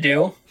trying to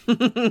do.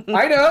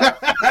 I know.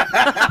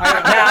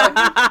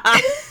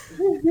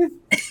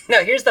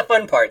 Now, here's the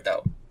fun part,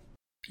 though.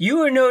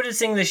 You are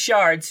noticing the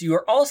shards. You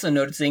are also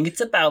noticing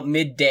it's about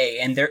midday,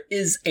 and there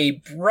is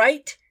a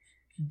bright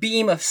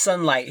beam of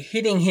sunlight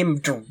hitting him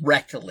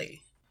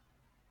directly.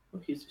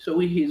 He's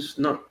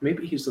not.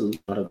 Maybe he's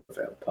not a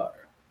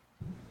vampire.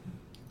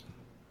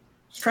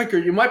 Striker,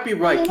 you might be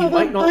right. He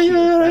might not be.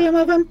 I am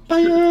a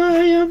vampire.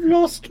 I have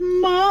lost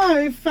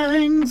my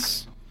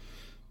fangs.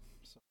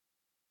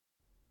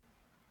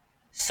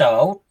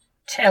 So,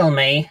 tell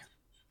me,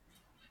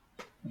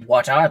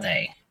 what are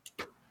they?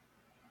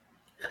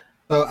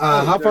 So,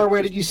 how far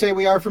away did you say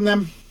we are from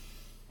them?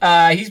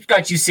 He's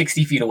got you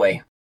 60 feet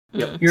away.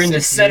 Yep. You're in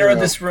the center of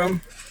this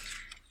room.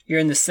 You're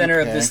in the center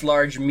of this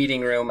large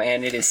meeting room,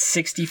 and it is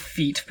 60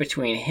 feet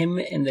between him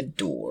and the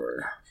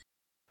door.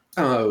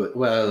 Oh,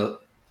 well,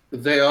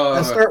 they are...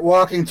 I start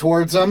walking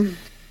towards them.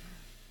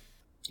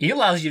 He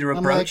allows you to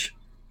approach.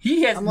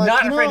 He is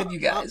not afraid of you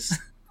guys.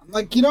 I'm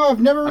like,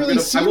 I've never really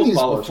seen these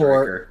before.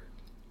 Striker.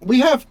 Do we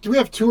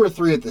have 2 or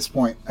 3 at this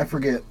point? I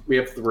forget. We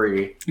have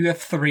 3. You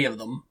have 3 of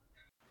them.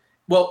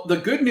 Well, the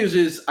good news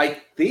is I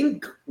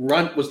think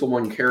Runt was the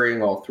one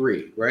carrying all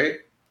 3, right?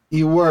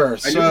 You were.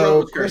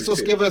 So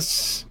crystals give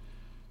us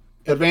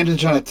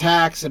advantage on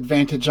attacks,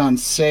 advantage on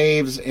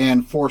saves,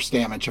 and force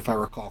damage, if I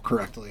recall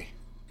correctly.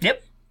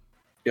 Yep.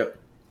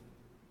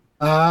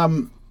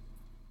 I'm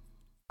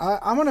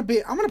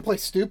gonna play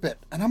stupid,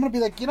 and I'm gonna be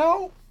like, I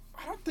don't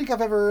think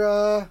I've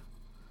ever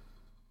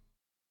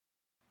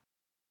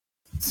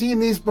seen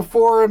these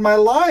before in my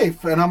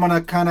life, and I'm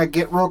gonna kind of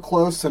get real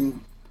close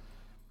and.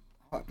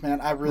 Oh,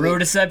 man, I really. Row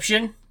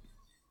deception.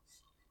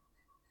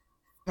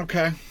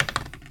 Okay.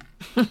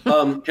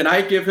 Can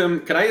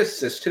I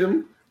assist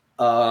him?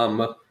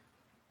 By.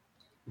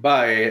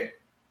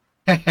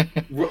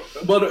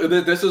 Well,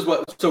 this is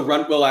what. So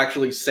Runt will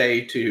actually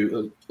say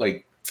to,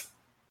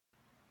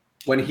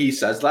 when he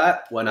says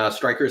that, when a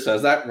Striker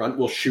says that, Runt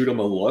will shoot him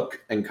a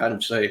look and kind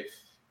of say,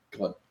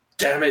 "God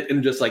damn it,"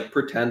 and just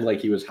pretend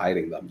like he was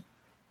hiding them.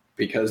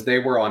 Because they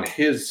were on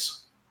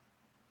his,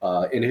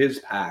 in his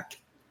pack.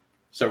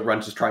 So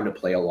Runt is trying to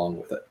play along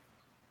with it.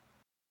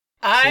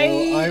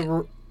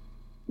 I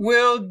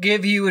will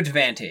give you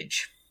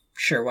advantage.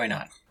 Sure, why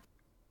not?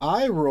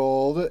 I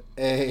rolled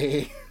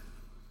a...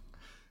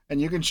 And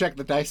you can check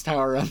the dice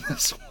tower on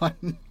this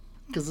one,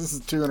 because this is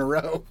 2 in a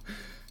row.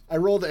 I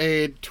rolled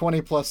a 20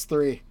 plus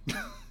 3.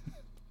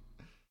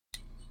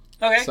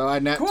 Okay. So I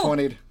nat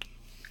 20'd.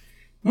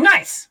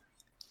 Nice!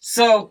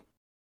 So...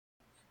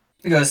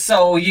 He goes,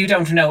 so you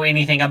don't know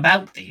anything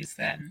about these,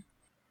 then?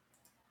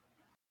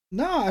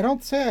 No, I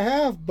don't say I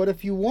have, but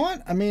if you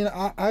want, I mean,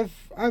 I've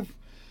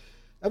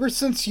ever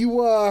since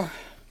you,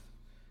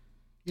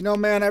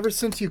 man, ever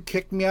since you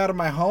kicked me out of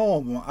my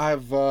home,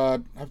 I've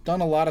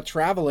done a lot of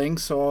traveling,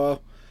 so,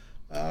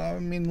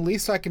 the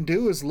least I can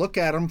do is look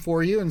at them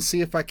for you and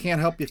see if I can't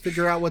help you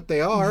figure out what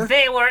they are.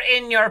 They were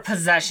in your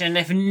possession.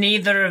 If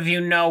neither of you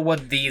know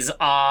what these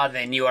are,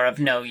 then you are of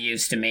no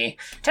use to me.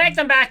 Take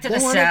them back to the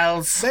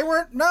cells. They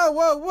weren't, no,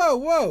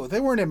 whoa. They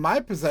weren't in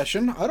my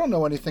possession. I don't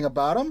know anything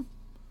about them.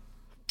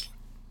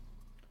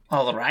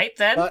 All right,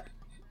 then.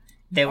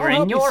 They were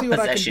in your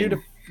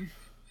possession.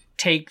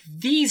 Take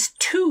these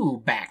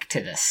 2 back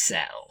to the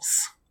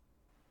cells.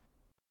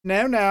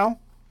 Now.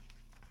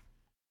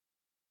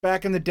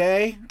 Back in the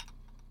day,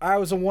 I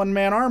was a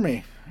one-man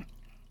army.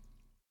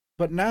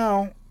 But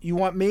now, you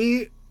want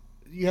me?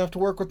 You have to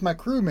work with my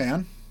crew,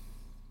 man.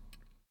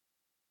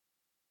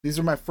 These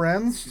are my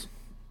friends.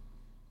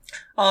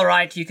 All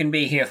right, you can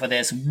be here for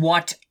this.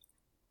 What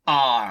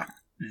are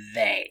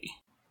they?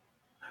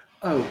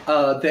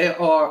 They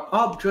are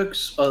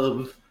objects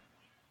of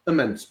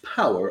immense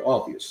power,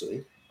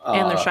 obviously.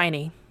 And they're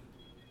shiny.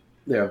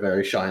 They are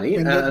very shiny.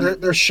 And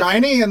they're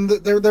shiny, and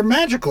they're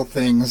magical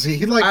things.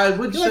 He likes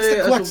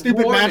to collect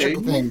stupid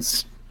magical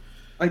things.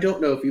 I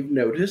don't know if you've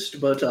noticed,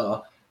 but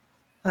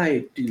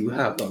I do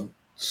have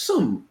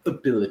some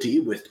ability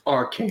with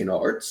arcane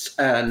arts,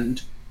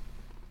 and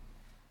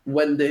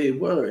when they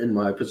were in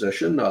my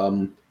possession,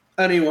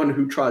 anyone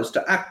who tries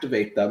to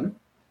activate them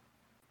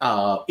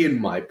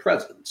in my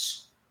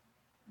presence,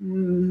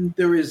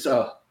 there is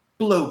a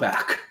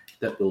blowback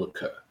that will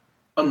occur,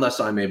 unless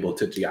I'm able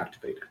to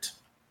deactivate it.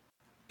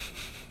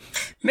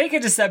 Make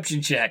a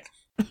deception check.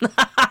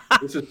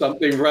 This is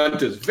something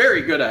Runt is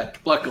very good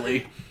at,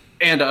 luckily.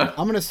 And I'm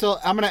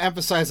gonna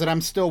emphasize that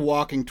I'm still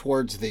walking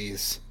towards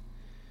these.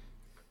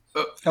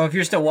 Oh, if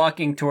you're still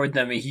walking toward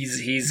them,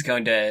 he's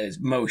going to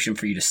motion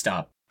for you to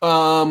stop.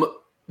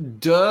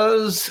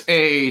 Does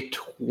a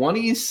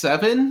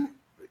 27?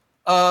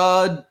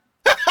 I'm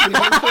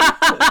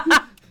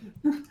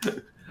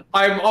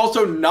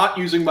also not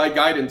using my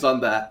guidance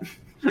on that.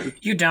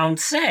 You don't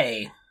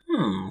say.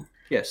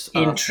 Yes.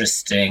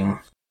 Interesting.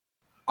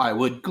 I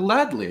would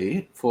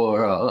gladly,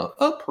 for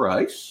a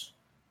price.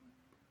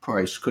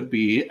 Price could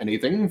be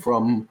anything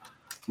from,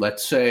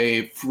 let's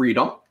say,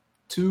 freedom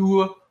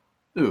to,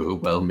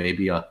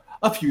 maybe a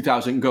few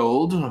thousand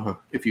gold. Or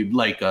if you'd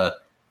like a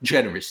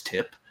generous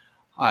tip,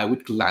 I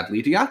would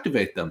gladly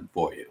deactivate them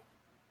for you.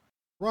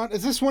 Ron,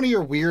 is this one of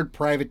your weird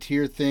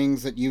privateer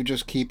things that you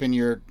just keep in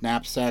your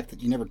knapsack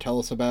that you never tell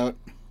us about?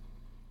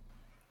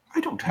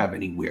 I don't have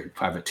any weird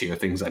privateer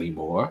things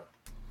anymore.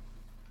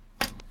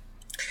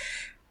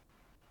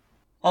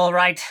 All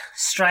right,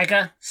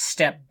 Striker,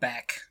 step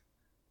back.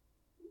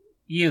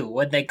 You,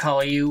 what'd they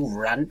call you,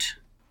 Runt?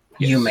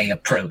 Yes. You may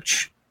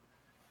approach.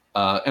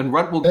 And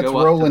Runt will go up to them.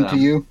 That's rolling to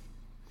you.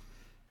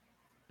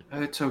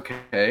 It's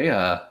okay.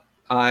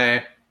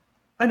 I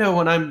know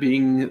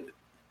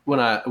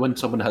when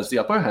someone has the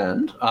upper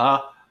hand.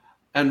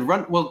 And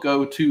Runt will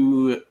go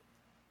to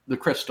the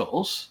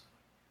crystals.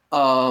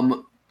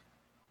 And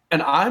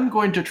I'm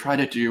going to try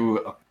to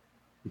do.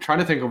 I'm trying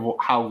to think of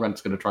how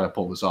Runt's going to try to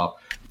pull this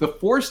off. The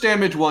force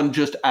damage one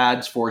just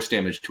adds force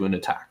damage to an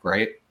attack,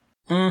 right?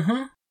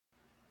 Mm-hmm.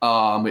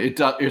 It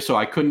does, so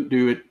I couldn't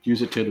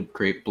use it to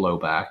create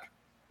blowback.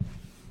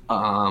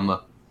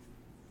 Runt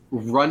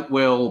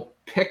will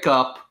pick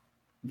up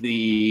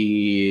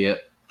the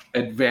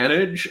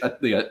advantage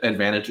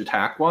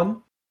attack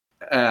one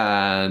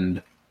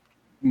and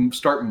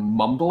start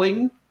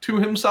mumbling to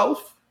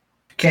himself.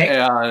 Okay.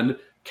 And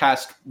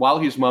cast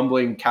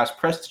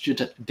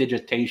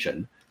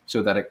prestidigitation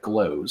so that it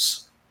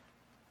glows.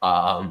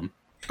 All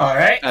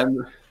right.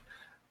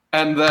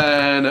 And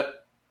then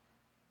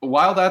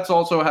while that's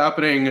also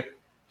happening,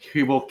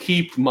 he will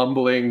keep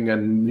mumbling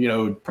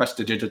and,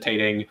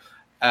 prestidigitating.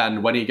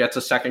 And when he gets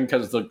a second,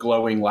 because the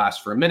glowing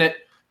lasts for a minute,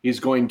 he's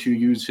going to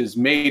use his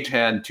mage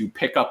hand to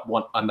pick up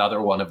another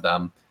one of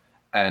them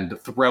and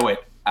throw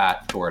it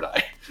at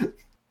Tordai.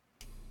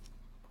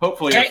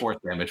 Hopefully a force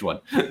damage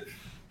one.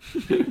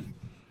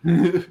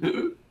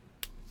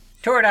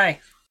 Tordai.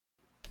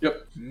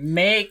 Yep.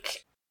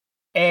 Make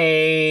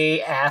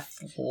a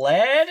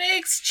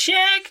athletics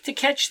check to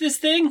catch this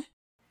thing.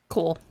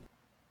 Cool.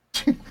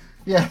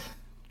 Yeah.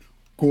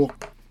 Cool.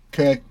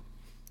 Okay.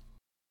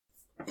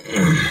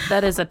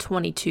 That is a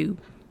 22.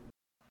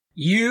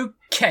 You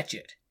catch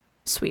it.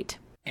 Sweet.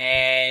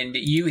 And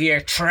you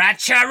hear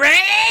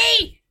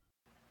treachery!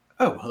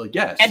 Oh, well,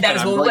 yes. And that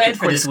is what we'll end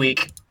for this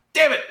week.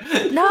 Damn it!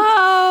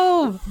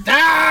 No!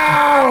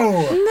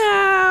 No!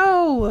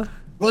 No!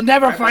 We'll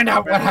never find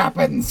out what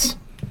happens.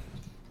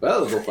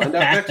 Well, we'll find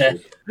out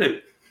next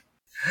week.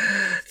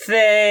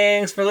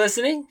 Thanks for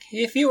listening.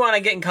 If you want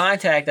to get in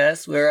contact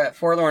us, we're at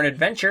Forlorn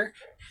Adventure.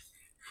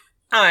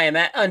 I am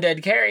at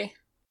Undead Carrie.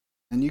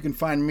 And you can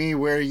find me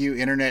where you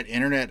internet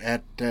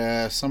at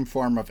some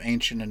form of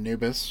Ancient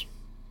Anubis.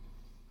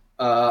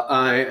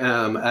 I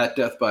am at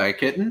Death by a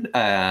Kitten,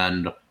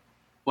 and,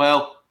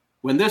 well,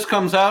 when this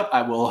comes out,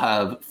 I will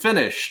have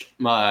finished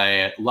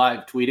my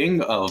live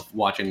tweeting of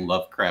watching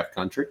Lovecraft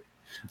Country.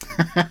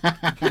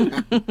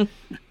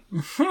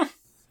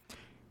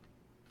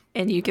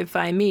 And you can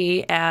find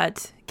me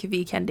at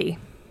Kivi Kendi.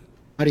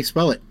 How do you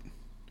spell it?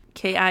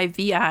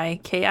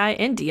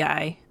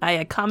 Kivikindi.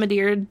 I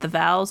commandeered the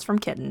vowels from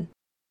kitten.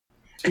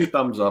 2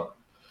 thumbs up.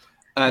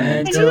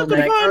 And until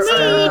next time.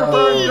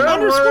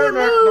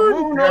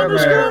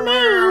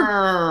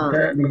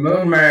 The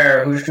Moon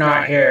Mare, who's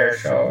not here,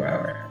 so.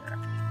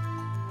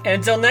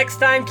 Until next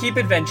time, keep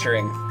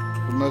adventuring.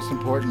 But most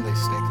importantly,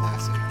 stay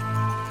classy.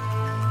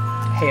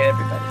 Hey,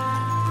 everybody.